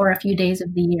weeks or a few days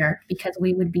of the year because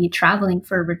we would be traveling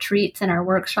for retreats and our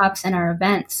workshops and our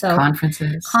events. So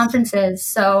conferences.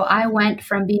 So I went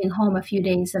from being home a few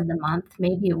days of the month,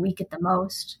 maybe a week at the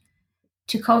most,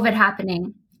 to COVID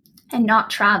happening and not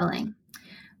traveling,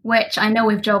 which I know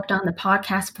we've joked on the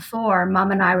podcast before.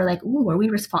 Mom and I were like, ooh, are we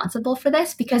responsible for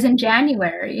this? Because in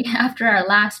January, after our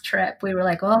last trip, we were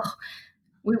like, oh,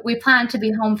 we planned to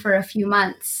be home for a few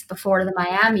months before the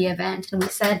Miami event. And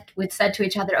we'd said to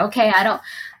each other, okay, I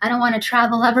don't want to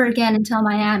travel ever again until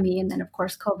Miami. And then of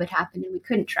course, COVID happened and we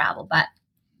couldn't travel. But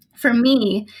for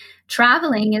me,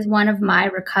 traveling is one of my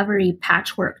recovery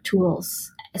patchwork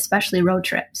tools, especially road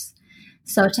trips.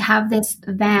 So to have this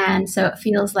van, so it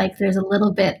feels like there's a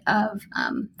little bit of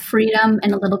freedom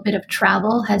and a little bit of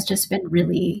travel has just been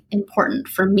really important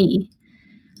for me.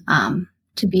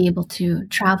 To be able to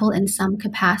travel in some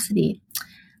capacity.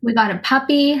 We got a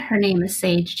puppy. Her name is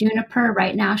Sage Juniper.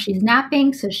 Right now she's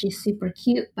napping, so she's super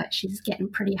cute, but she's getting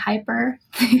pretty hyper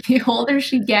the older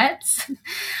she gets.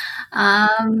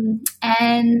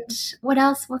 And what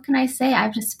else? What can I say?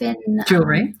 I've just been...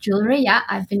 Jewelry, yeah.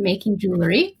 I've been making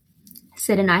jewelry.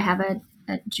 Sid and I have a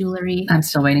jewelry. I'm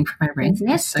still waiting for my ring.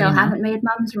 Business. Still haven't made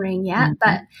Mom's ring yet,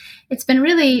 but it's been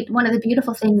really one of the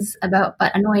beautiful things but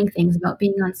annoying things about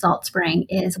being on Salt Spring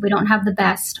is we don't have the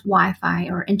best Wi-Fi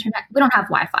or internet. We don't have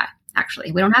Wi-Fi,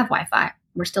 actually. We don't have Wi-Fi.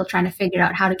 We're still trying to figure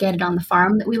out how to get it on the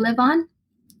farm that we live on.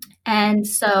 And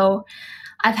so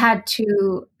I've had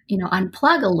to,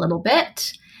 unplug a little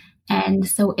bit. And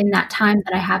so in that time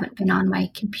that I haven't been on my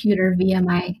computer via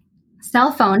my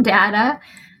cell phone data,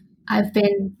 I've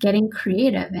been getting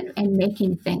creative and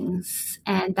making things.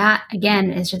 And that,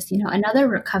 again, is just, another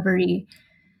recovery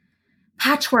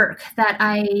patchwork that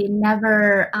I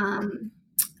never,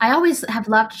 I always have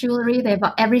loved jewelry.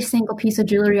 Every single piece of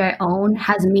jewelry I own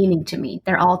has meaning to me.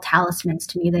 They're all talismans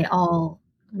to me. They all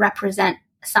represent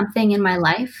something in my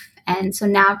life. And so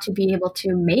now to be able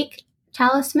to make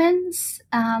talismans,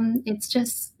 it's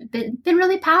just been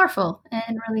really powerful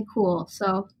and really cool.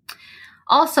 So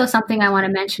also something I want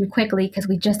to mention quickly, because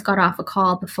we just got off a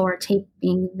call before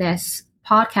taping this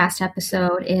podcast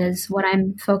episode, is what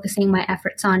I'm focusing my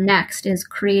efforts on next is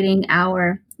creating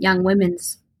our young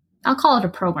women's, I'll call it a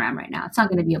program right now. It's not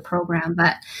going to be a program,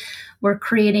 but we're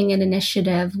creating an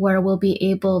initiative where we'll be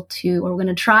able to, or we're going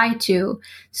to try to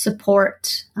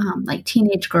support like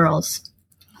teenage girls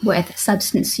with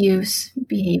substance use,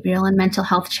 behavioral and mental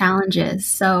health challenges.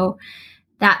 So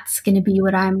that's going to be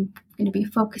what I'm going to be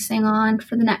focusing on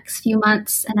for the next few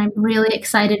months. And I'm really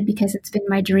excited because it's been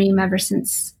my dream ever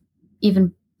since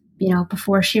even,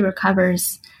 before She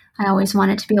Recovers. I always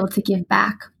wanted to be able to give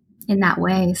back in that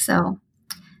way. So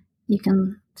you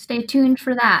can stay tuned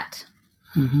for that.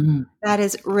 Mm-hmm. That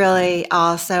is really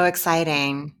also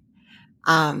exciting.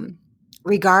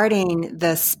 Regarding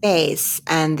the space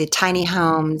and the tiny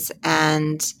homes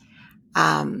and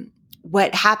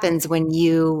what happens when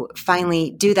you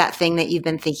finally do that thing that you've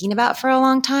been thinking about for a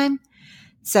long time,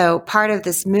 So part of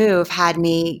this move had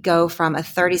me go from a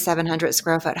 3,700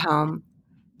 square foot home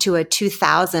to a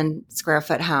 2,000 square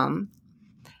foot home.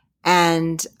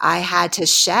 And I had to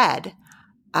shed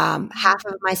half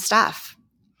of my stuff.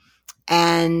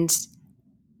 And,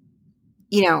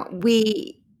 you know,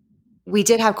 we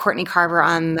did have Courtney Carver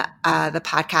on the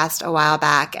podcast a while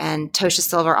back, and Tosha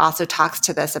Silver also talks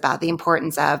to this about the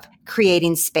importance of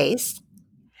creating space.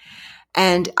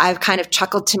 And I've kind of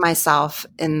chuckled to myself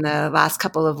in the last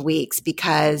couple of weeks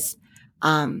because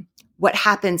what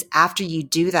happens after you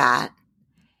do that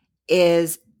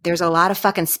is there's a lot of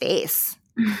fucking space,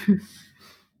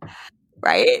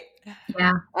 right?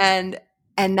 Yeah. And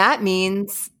that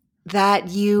means that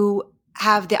you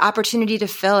have the opportunity to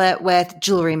fill it with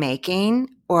jewelry making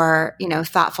or, you know,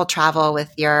 thoughtful travel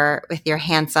with your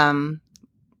handsome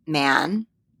man.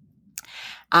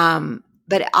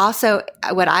 But also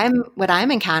what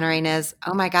I'm encountering is,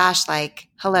 oh my gosh, like,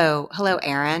 hello,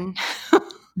 Erin.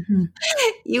 Mm-hmm.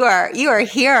 You are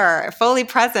here fully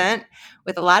present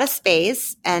with a lot of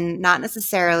space and not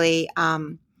necessarily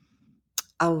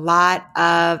a lot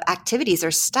of activities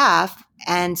or stuff.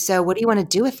 And so what do you want to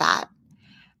do with that?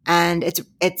 And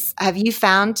it's have you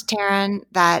found, Taryn,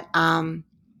 that how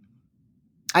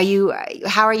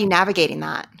are you navigating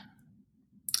that?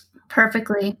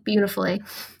 Perfectly, beautifully.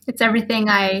 It's everything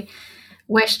I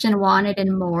wished and wanted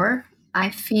and more. I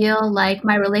feel like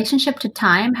my relationship to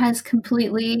time has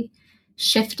completely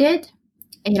shifted.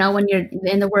 You know, when you're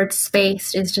in the word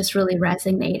space is just really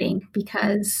resonating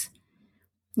because,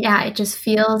 yeah, it just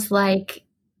feels like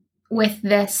with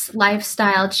this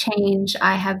lifestyle change,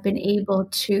 I have been able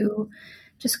to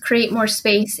just create more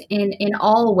space in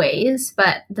all ways.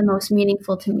 But the most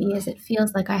meaningful to me is it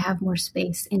feels like I have more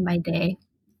space in my day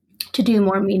to do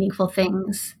more meaningful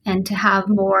things and to have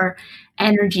more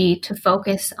energy to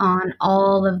focus on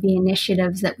all of the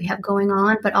initiatives that we have going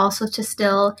on, but also to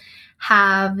still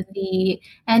have the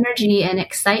energy and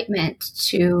excitement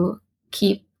to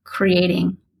keep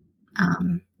creating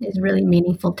is really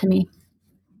meaningful to me.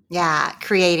 Yeah,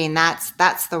 creating,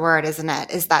 that's the word, isn't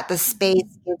it? Is that the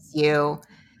space gives you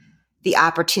the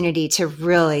opportunity to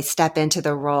really step into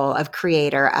the role of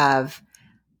creator of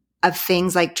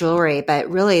things like jewelry, but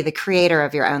really the creator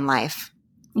of your own life.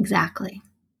 Exactly.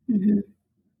 Mm-hmm.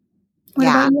 What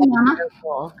Yeah. about you, Mama?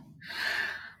 Cool.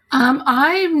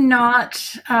 I'm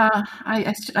not,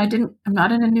 I'm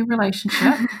not in a new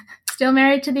relationship. Still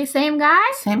married to the same guy?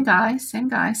 Same guy,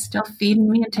 still feeding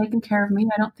me and taking care of me.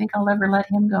 I don't think I'll ever let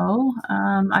him go.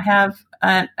 I have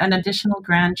an additional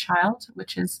grandchild,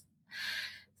 which is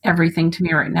everything to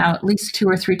me right now. At least 2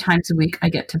 or 3 times a week, I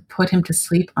get to put him to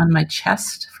sleep on my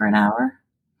chest for an hour,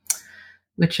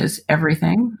 which is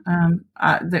everything.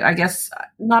 I guess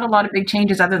not a lot of big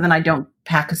changes other than I don't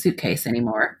pack a suitcase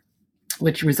anymore,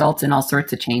 which results in all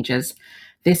sorts of changes.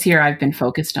 This year, I've been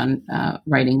focused on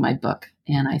writing my book,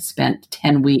 and I spent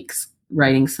 10 weeks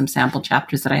writing some sample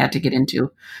chapters that I had to get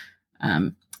into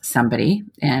somebody,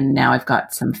 and now I've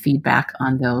got some feedback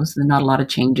on those. There are not a lot of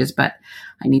changes, but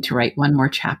I need to write one more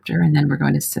chapter, and then we're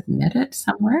going to submit it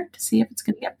somewhere to see if it's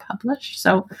going to get published.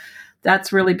 So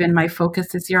that's really been my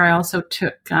focus this year. I also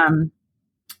took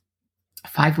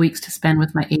 5 weeks to spend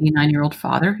with my 89-year-old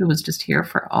father, who was just here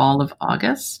for all of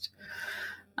August.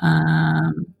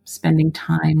 Spending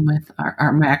time with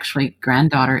our actually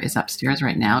granddaughter is upstairs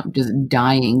right now, just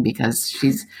dying because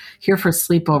she's here for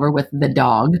sleepover with the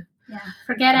dog. Yeah,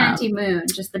 forget Auntie Moon,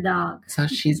 just the dog. So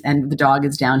and the dog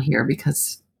is down here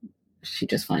because she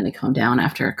just finally calmed down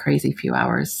after a crazy few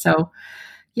hours. So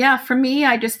yeah, for me,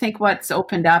 I just think what's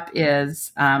opened up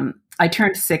is I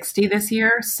turned 60 this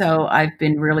year. So I've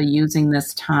been really using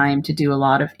this time to do a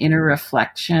lot of inner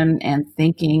reflection and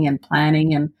thinking and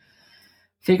planning and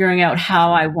figuring out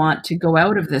how I want to go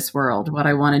out of this world, what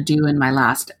I want to do in my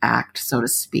last act, so to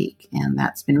speak. And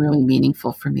that's been really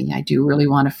meaningful for me. I do really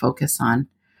want to focus on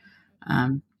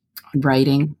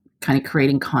writing, kind of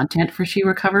creating content for She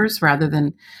Recovers rather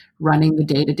than running the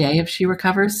day-to-day of She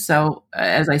Recovers. So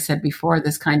as I said before,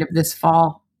 this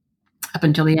fall up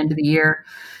until the end of the year,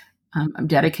 I'm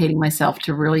dedicating myself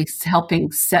to really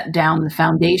helping set down the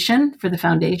foundation for the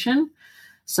foundation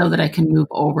so that I can move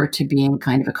over to being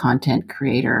kind of a content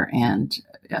creator and,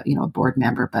 a board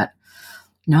member, but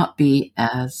not be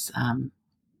as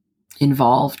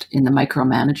involved in the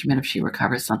micromanagement of She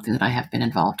Recovers, something that I have been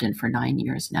involved in for 9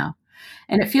 years now.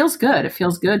 And it feels good. It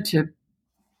feels good to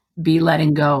be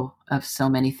letting go of so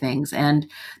many things. And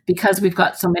because we've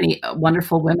got so many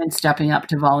wonderful women stepping up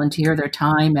to volunteer their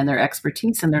time and their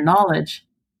expertise and their knowledge,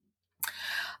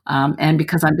 and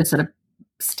because I'm just at a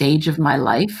stage of my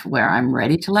life where I'm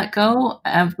ready to let go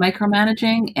of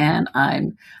micromanaging, and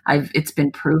it's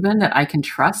been proven that I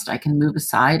can move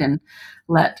aside and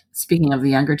let, speaking of the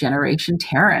younger generation,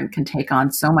 Taryn can take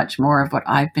on so much more of what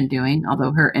I've been doing,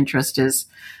 although her interest is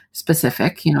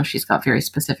specific. She's got very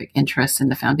specific interests in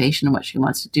the foundation and what she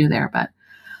wants to do there. But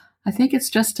I think it's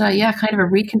just, kind of a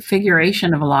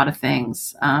reconfiguration of a lot of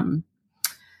things.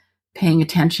 Paying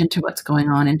attention to what's going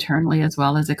on internally as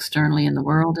well as externally in the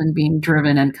world, and being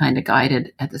driven and kind of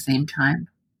guided at the same time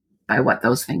by what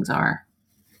those things are.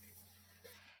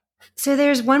 So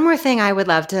there's one more thing I would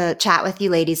love to chat with you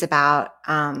ladies about,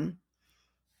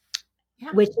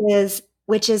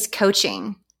 which is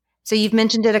coaching. So you've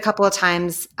mentioned it a couple of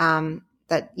times,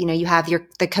 that, you have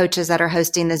the coaches that are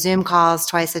hosting the Zoom calls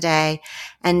twice a day.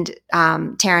 And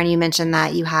Taryn, you mentioned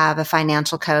that you have a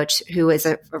financial coach who is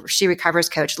a She Recovers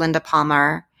coach, Linda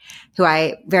Palmer, who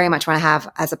I very much want to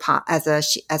have as a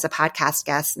podcast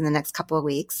guest in the next couple of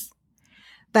weeks.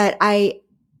 But I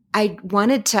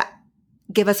wanted to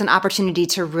give us an opportunity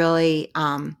to really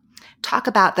talk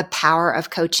about the power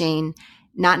of coaching,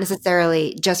 not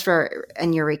necessarily just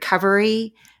in your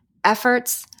recovery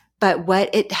efforts, but what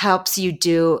it helps you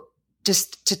do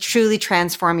just to truly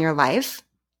transform your life.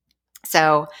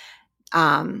 So,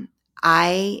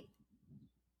 I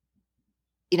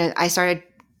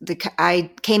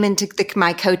came into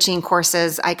my coaching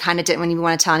courses. I kind of didn't even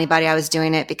want to tell anybody I was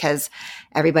doing it because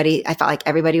I felt like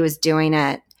everybody was doing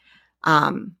it.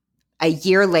 A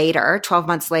year later, 12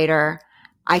 months later,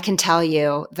 I can tell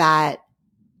you that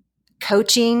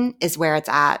coaching is where it's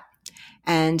at.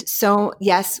 And so,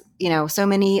 yes, so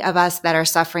many of us that are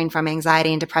suffering from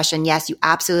anxiety and depression, yes, you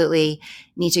absolutely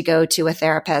need to go to a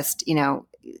therapist,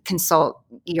 consult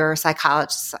your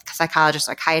psychologist,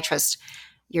 psychiatrist,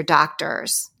 your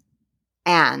doctors,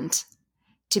 and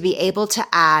to be able to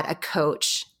add a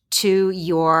coach to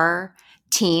your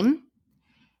team.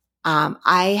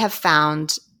 I have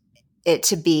found it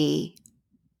to be,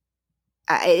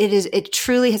 it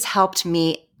truly has helped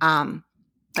me,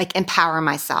 empower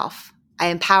myself. I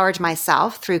empowered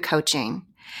myself through coaching.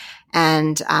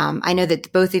 And I know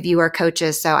that both of you are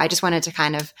coaches, so I just wanted to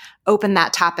kind of open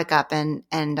that topic up and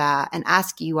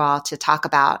ask you all to talk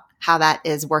about how that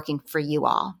is working for you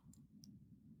all.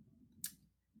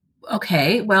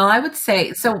 Okay, well, I would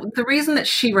say, so the reason that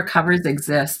She Recovers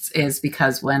exists is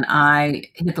because when I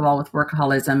hit the wall with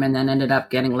workaholism and then ended up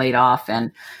getting laid off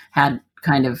and had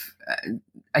kind of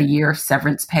a year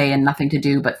severance pay and nothing to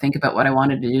do but think about what I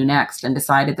wanted to do next, and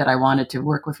decided that I wanted to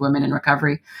work with women in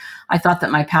recovery, I thought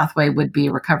that my pathway would be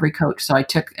a recovery coach. So I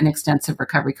took an extensive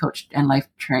recovery coach and life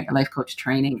coach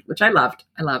training, which I loved.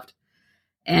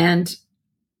 And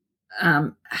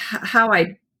how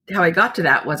I got to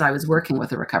that was I was working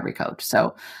with a recovery coach.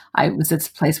 So I was at this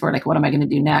place where, what am I going to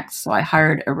do next? So I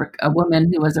hired a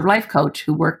woman who was a life coach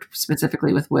who worked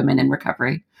specifically with women in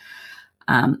recovery.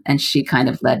 And she kind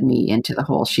of led me into the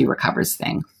whole She Recovers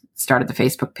thing, started the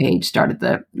Facebook page, started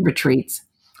the retreats.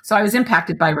 So I was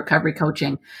impacted by recovery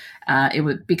coaching.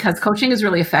 Because coaching is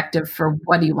really effective for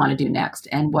what do you want to do next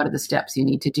and what are the steps you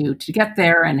need to do to get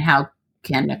there, and how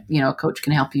can, a coach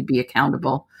can help you be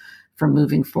accountable for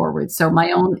moving forward. So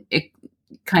my own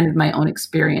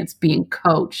experience being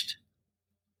coached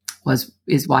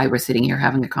is why we're sitting here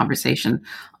having a conversation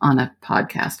on a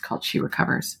podcast called She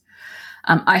Recovers.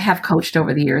 I have coached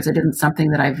over the years. It isn't something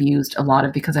that I've used a lot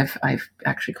of because I've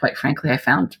actually, quite frankly, I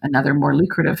found another more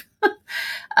lucrative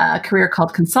career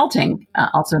called consulting,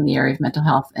 also in the area of mental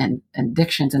health and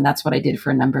addictions. And that's what I did for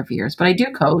a number of years. But I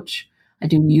do coach. I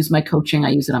do use my coaching.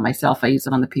 I use it on myself. I use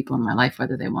it on the people in my life,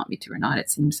 whether they want me to or not, it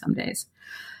seems some days.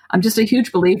 I'm just a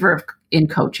huge believer in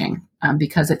coaching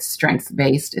because it's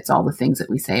strength-based. It's all the things that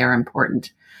we say are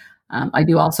important. I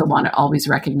do also want to always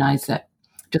recognize that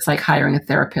just like hiring a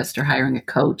therapist or hiring a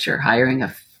coach or hiring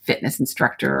a fitness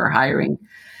instructor or hiring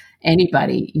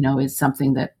anybody, is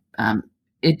something that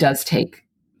it does take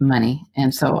money.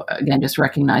 And so again, just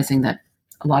recognizing that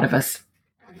a lot of us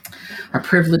are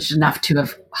privileged enough to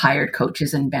have hired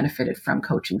coaches and benefited from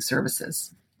coaching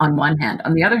services on one hand.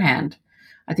 On the other hand,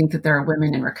 I think that there are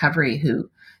women in recovery who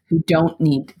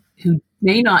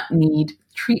may not need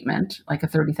treatment, like a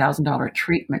 $30,000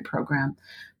 treatment program,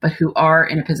 but who are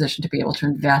in a position to be able to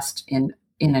invest in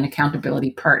an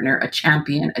accountability partner, a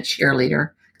champion, a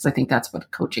cheerleader, because I think that's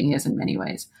what coaching is in many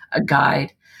ways, a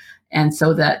guide. And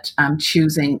so that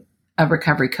choosing a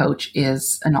recovery coach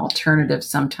is an alternative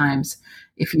sometimes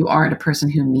if you aren't a person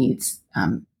who needs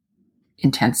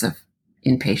intensive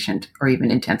inpatient or even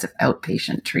intensive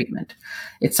outpatient treatment.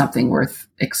 It's something worth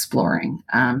exploring.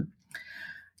 The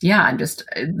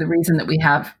reason that we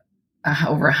have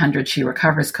over 100 She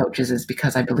Recovers coaches is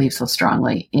because I believe so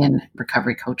strongly in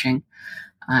recovery coaching.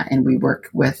 And we work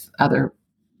with other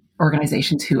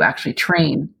organizations who actually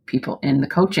train people in the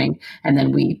coaching. And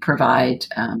then we provide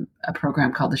a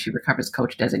program called the She Recovers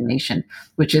Coach Designation,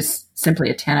 which is simply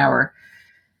a 10-hour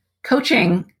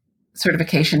coaching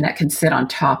certification that can sit on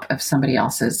top of somebody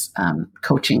else's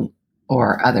coaching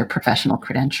or other professional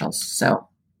credentials. So,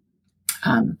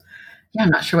 I'm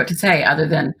not sure what to say other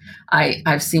than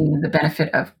I've seen the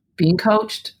benefit of being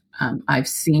coached. I've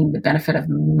seen the benefit of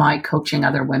my coaching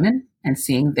other women and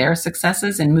seeing their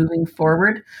successes and moving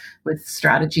forward with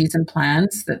strategies and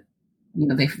plans that,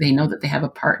 they know that they have a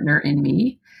partner in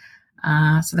me.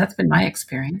 So that's been my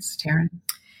experience, Taryn.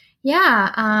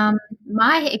 Yeah,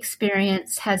 my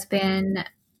experience has been,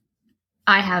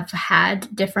 I have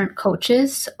had different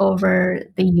coaches over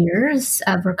the years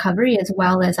of recovery, as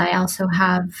well as I also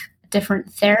have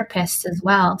different therapists as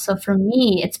well. So for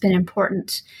me, it's been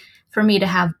important for me to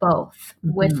have both.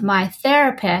 Mm-hmm. With my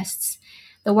therapists,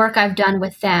 the work I've done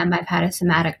with them, I've had a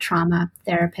somatic trauma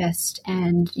therapist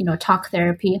and, talk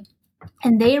therapy,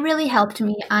 and they really helped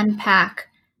me unpack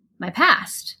my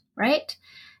past, right?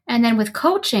 And then with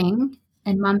coaching,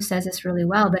 and Mom says this really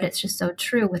well, but it's just so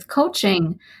true. With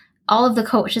coaching, all of the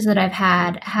coaches that I've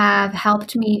had have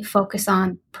helped me focus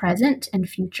on present and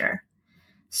future.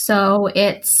 So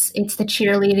it's the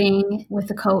cheerleading with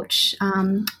the coach.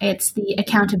 It's the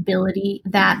accountability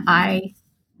that I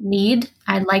need.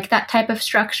 I like that type of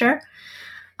structure.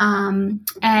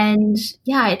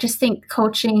 I just think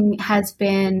coaching has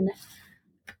been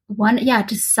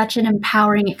just such an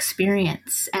empowering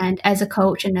experience. And as a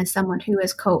coach and as someone who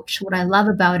is coached, what I love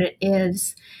about it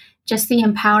is just the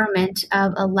empowerment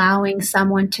of allowing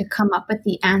someone to come up with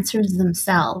the answers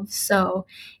themselves. So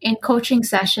in coaching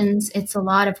sessions, it's a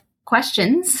lot of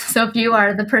questions. So if you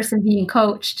are the person being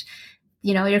coached,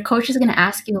 your coach is going to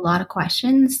ask you a lot of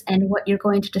questions. And what you're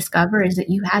going to discover is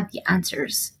that you had the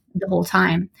answers the whole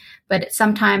time. But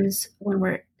sometimes when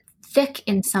we're thick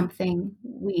in something,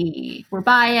 we're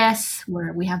biased,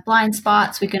 we have blind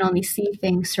spots, we can only see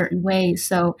things certain ways.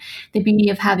 So the beauty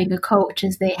of having a coach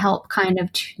is they help kind of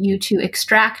you to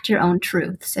extract your own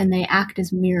truths, and they act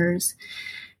as mirrors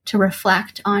to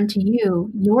reflect onto you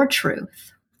your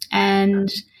truth. And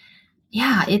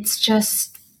it's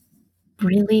just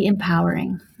really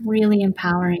empowering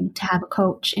to have a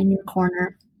coach in your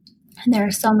corner. And there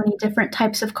are so many different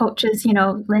types of coaches.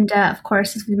 Linda, of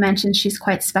course, as we mentioned, she's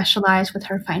quite specialized with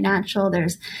her financial.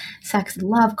 There's sex and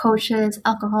love coaches,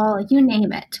 alcohol, you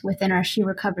name it, within our She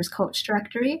Recovers coach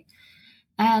directory.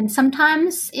 And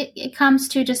sometimes it comes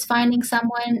to just finding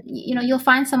someone, you'll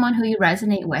find someone who you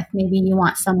resonate with. Maybe you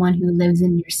want someone who lives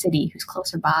in your city, who's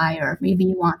closer by, or maybe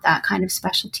you want that kind of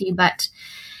specialty. But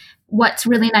what's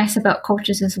really nice about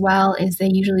coaches as well is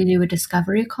they usually do a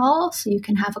discovery call. So you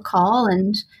can have a call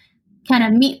and kind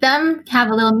of meet them, have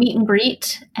a little meet and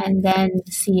greet, and then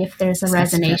see if there's a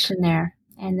resonation there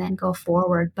and then go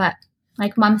forward. But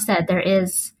like Mom said, there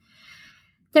is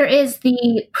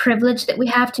the privilege that we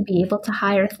have to be able to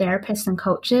hire therapists and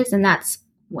coaches. And that's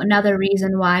another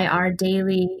reason why our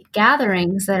daily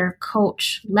gatherings that are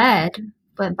coach led,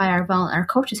 but by our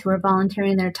coaches who are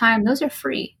volunteering their time, those are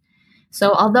free.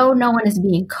 So although no one is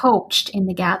being coached in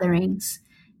the gatherings,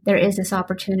 there is this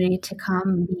opportunity to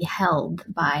come be held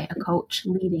by a coach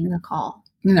leading the call.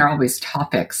 And there are always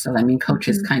topics. So,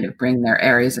 coaches kind of bring their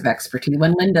areas of expertise.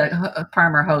 When Linda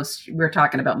Palmer hosts, we're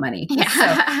talking about money. Yeah.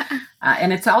 So,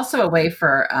 and it's also a way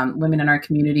for women in our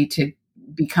community to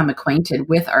become acquainted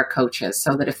with our coaches,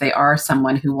 so that if they are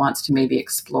someone who wants to maybe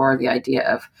explore the idea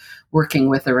of working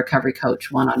with a recovery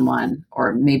coach one-on-one,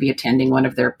 or maybe attending one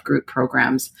of their group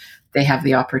programs, they have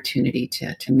the opportunity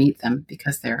to meet them,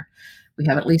 because we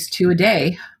have at least 2 a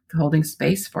day holding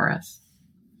space for us.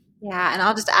 Yeah, and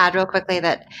I'll just add real quickly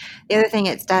that the other thing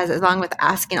it does, along with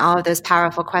asking all of those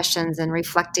powerful questions and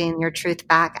reflecting your truth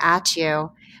back at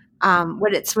you,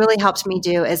 what it's really helped me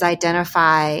do is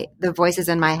identify the voices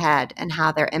in my head and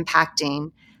how they're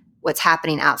impacting what's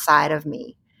happening outside of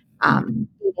me. Being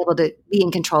able to be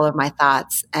in control of my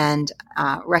thoughts and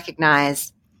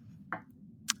recognize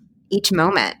each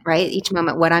moment, right? Each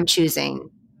moment, what I'm choosing,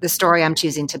 the story I'm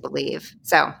choosing to believe.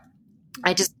 So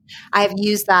I've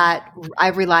used that.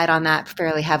 I've relied on that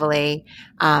fairly heavily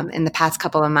in the past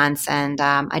couple of months. And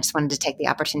I just wanted to take the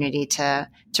opportunity to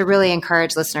really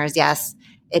encourage listeners. Yes,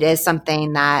 it is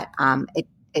something that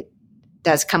it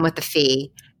does come with a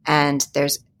fee, and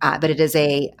but it is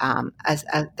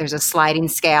there's a sliding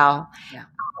scale. Yeah.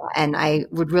 And I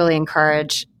would really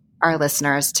encourage our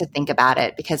listeners to think about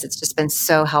it, because it's just been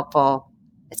so helpful.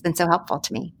 It's been so helpful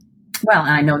to me. Well,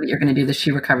 and I know that you're going to do the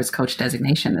She Recovers coach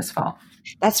designation this fall.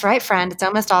 That's right, friend. It's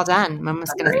almost all done. I'm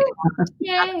almost going to.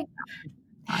 Yay.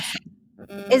 Awesome.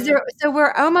 So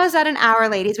we're almost at an hour,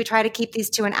 ladies. We try to keep these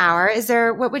to an hour.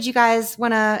 What would you guys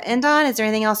want to end on? Is there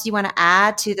anything else you want to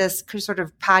add to this sort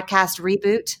of podcast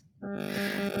reboot?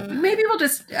 Maybe we'll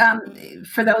just,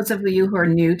 for those of you who are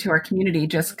new to our community,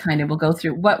 just kind of we'll go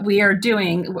through what we are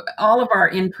doing. All of our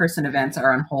in-person events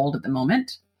are on hold at the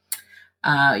moment.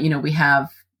 We have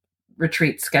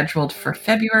retreats scheduled for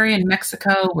February in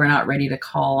Mexico. We're not ready to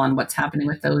call on what's happening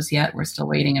with those yet. We're still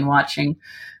waiting and watching.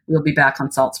 We'll be back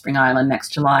on Salt Spring Island next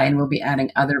July, and we'll be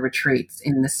adding other retreats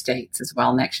in the States as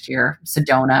well next year.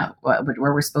 Sedona, where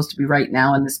we're supposed to be right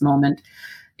now in this moment,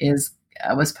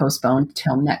 was postponed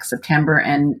till next September,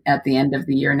 and at the end of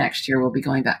the year next year, we'll be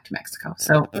going back to Mexico.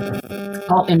 So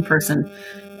all in-person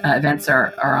events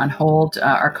are on hold.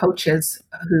 Our coaches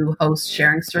who host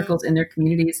sharing circles in their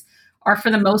communities are,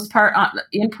 for the most part,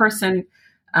 in-person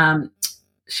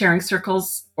sharing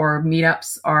circles or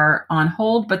meetups are on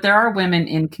hold, but there are women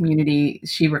in community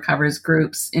She Recovers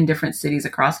groups in different cities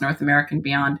across North America and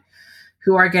beyond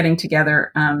who are getting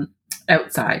together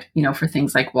outside, for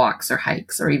things like walks or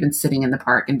hikes or even sitting in the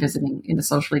park and visiting in a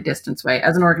socially distanced way.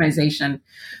 As an organization,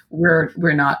 we're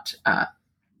not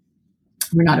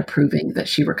approving that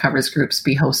She Recovers groups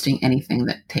be hosting anything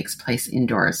that takes place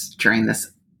indoors during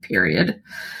this period.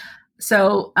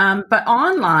 So, but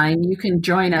online, you can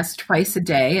join us twice a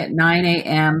day at 9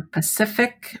 a.m.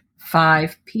 Pacific,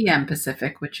 5 p.m.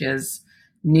 Pacific, which is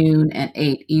noon and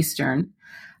 8 Eastern,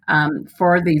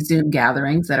 for the Zoom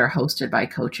gatherings that are hosted by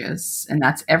coaches. And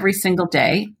that's every single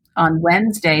day. On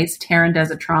Wednesdays, Taryn does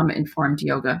a trauma-informed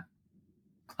yoga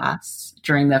class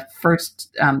during the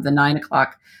 9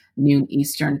 o'clock noon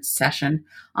Eastern session.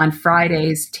 On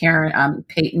Fridays,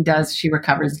 Peyton does She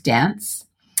Recovers dance.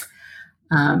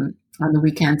 On the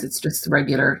weekends, it's just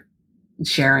regular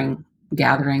sharing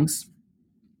gatherings.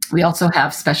 We also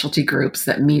have specialty groups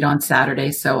that meet on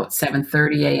Saturday. So at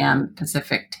 7:30 a.m.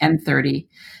 Pacific, 10:30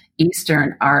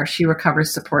 Eastern, our She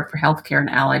Recovers Support for Healthcare and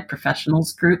Allied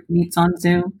Professionals group meets on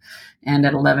Zoom. And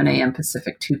at 11 a.m.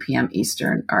 Pacific, 2 p.m.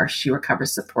 Eastern, our She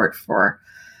Recovers Support for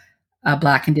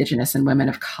Black, Indigenous, and Women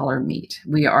of Color meet.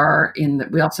 We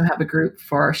also have a group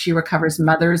for She Recovers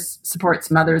Mothers,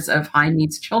 supports mothers of high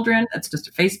needs children. That's just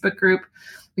a Facebook group.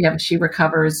 We have a She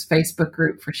Recovers Facebook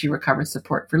group for She Recovers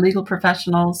support for legal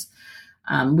professionals.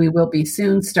 We will be very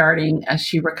soon starting a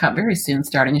She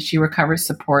Recovers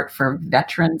support for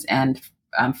veterans and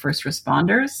first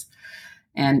responders.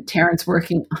 And Taryn's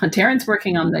working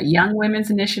on the Young Women's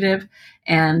Initiative.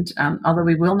 And although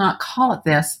we will not call it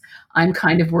this, I'm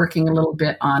kind of working a little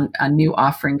bit on a new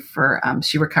offering for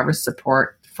She Recovers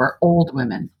support for old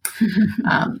women.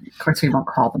 Of course, we won't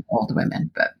call them old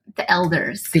women, but the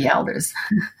elders.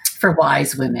 For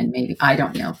wise women, maybe. I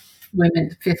don't know. Women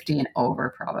 50 and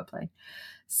over, probably.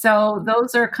 So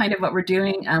those are kind of what we're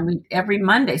doing.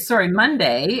 Monday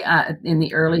in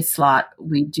the early slot,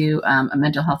 we do a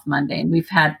Mental Health Monday. And we've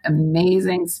had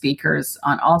amazing speakers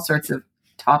on all sorts of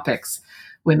topics,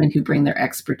 women who bring their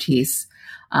expertise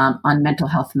on Mental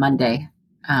Health Monday.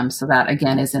 So that,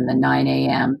 again, is in the 9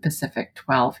 a.m. Pacific,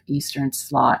 12 Eastern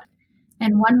slot.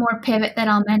 And one more pivot that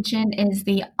I'll mention is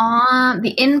the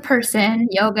in-person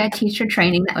yoga teacher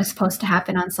training that was supposed to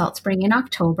happen on Salt Spring in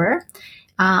October.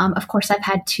 Of course, I've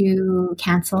had to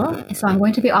cancel, so I'm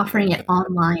going to be offering it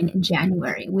online in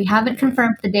January. We haven't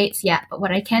confirmed the dates yet, but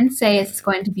what I can say is it's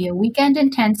going to be a weekend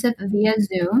intensive via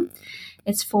Zoom.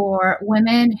 It's for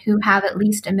women who have at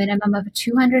least a minimum of a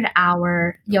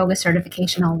 200-hour yoga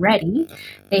certification already.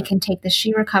 They can take the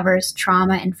She Recovers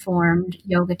Trauma-Informed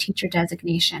Yoga Teacher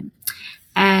designation.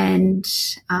 And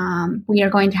we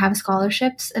are going to have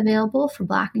scholarships available for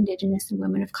Black, Indigenous, and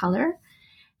women of color.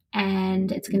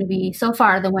 And it's going to be, so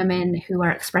far, the women who are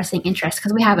expressing interest,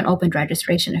 because we haven't opened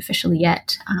registration officially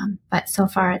yet. But so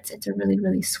far, it's a really,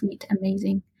 really sweet,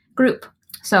 amazing group.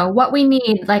 So what we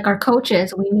need, like our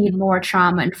coaches, we need more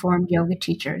trauma-informed yoga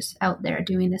teachers out there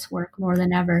doing this work more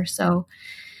than ever. So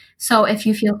if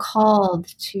you feel called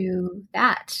to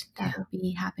that will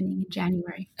be happening in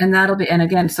January. And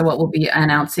again, so what we'll be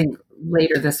announcing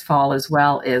later this fall as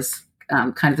well is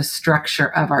kind of the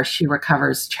structure of our She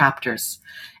Recovers chapters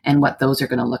and what those are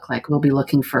going to look like. We'll be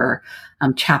looking for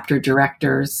chapter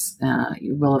directors.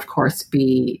 We'll, of course,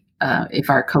 be, if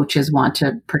our coaches want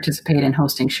to participate in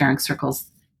hosting sharing circles,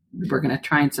 we're going to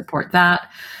try and support that.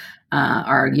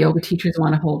 Our yoga teachers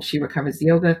want to hold She Recovers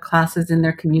yoga classes in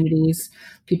their communities.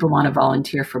 People want to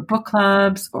volunteer for book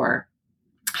clubs or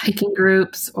hiking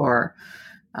groups or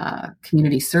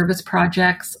community service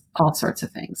projects, all sorts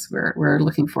of things. We're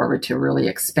looking forward to really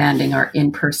expanding our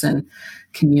in-person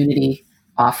community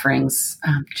offerings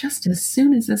just as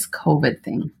soon as this COVID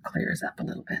thing clears up a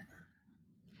little bit.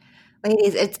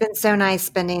 Ladies, it's been so nice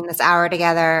spending this hour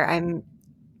together.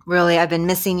 I've been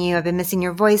missing you. I've been missing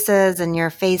your voices and your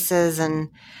faces. And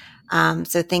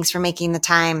so thanks for making the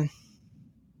time.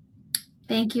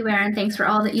 Thank you, Erin. Thanks for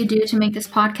all that you do to make this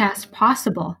podcast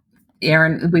possible.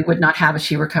 Erin, we would not have a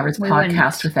She Recovers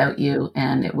podcast without you,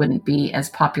 and it wouldn't be as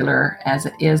popular as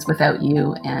it is without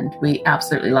you. And we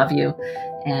absolutely love you.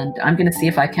 And I'm going to see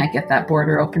if I can't get that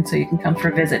border open so you can come for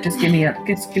a visit. Just give me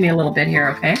a little bit here,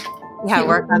 okay? Yeah,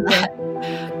 work on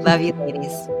that. Love you,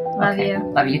 ladies. Love you.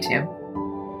 Love you too.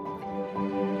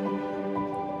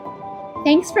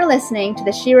 Thanks for listening to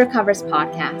the She Recovers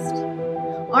podcast.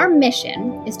 Our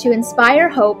mission is to inspire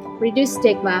hope, reduce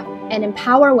stigma, and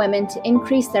empower women to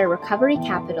increase their recovery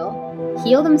capital,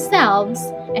 heal themselves,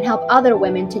 and help other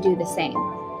women to do the same.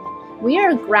 We are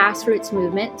a grassroots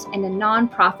movement and a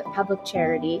nonprofit public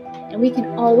charity, and we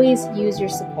can always use your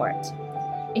support.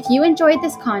 If you enjoyed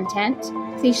this content,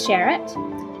 please share it,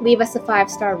 leave us a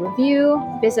 5-star review,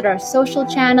 visit our social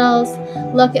channels,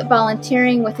 look at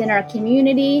volunteering within our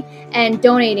community, and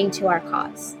donating to our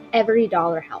cause. Every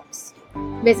dollar helps.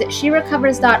 Visit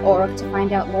sherecovers.org to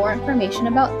find out more information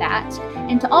about that,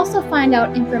 and to also find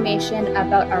out information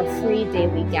about our free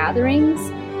daily gatherings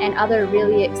and other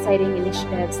really exciting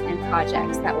initiatives and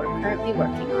projects that we're currently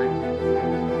working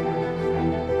on.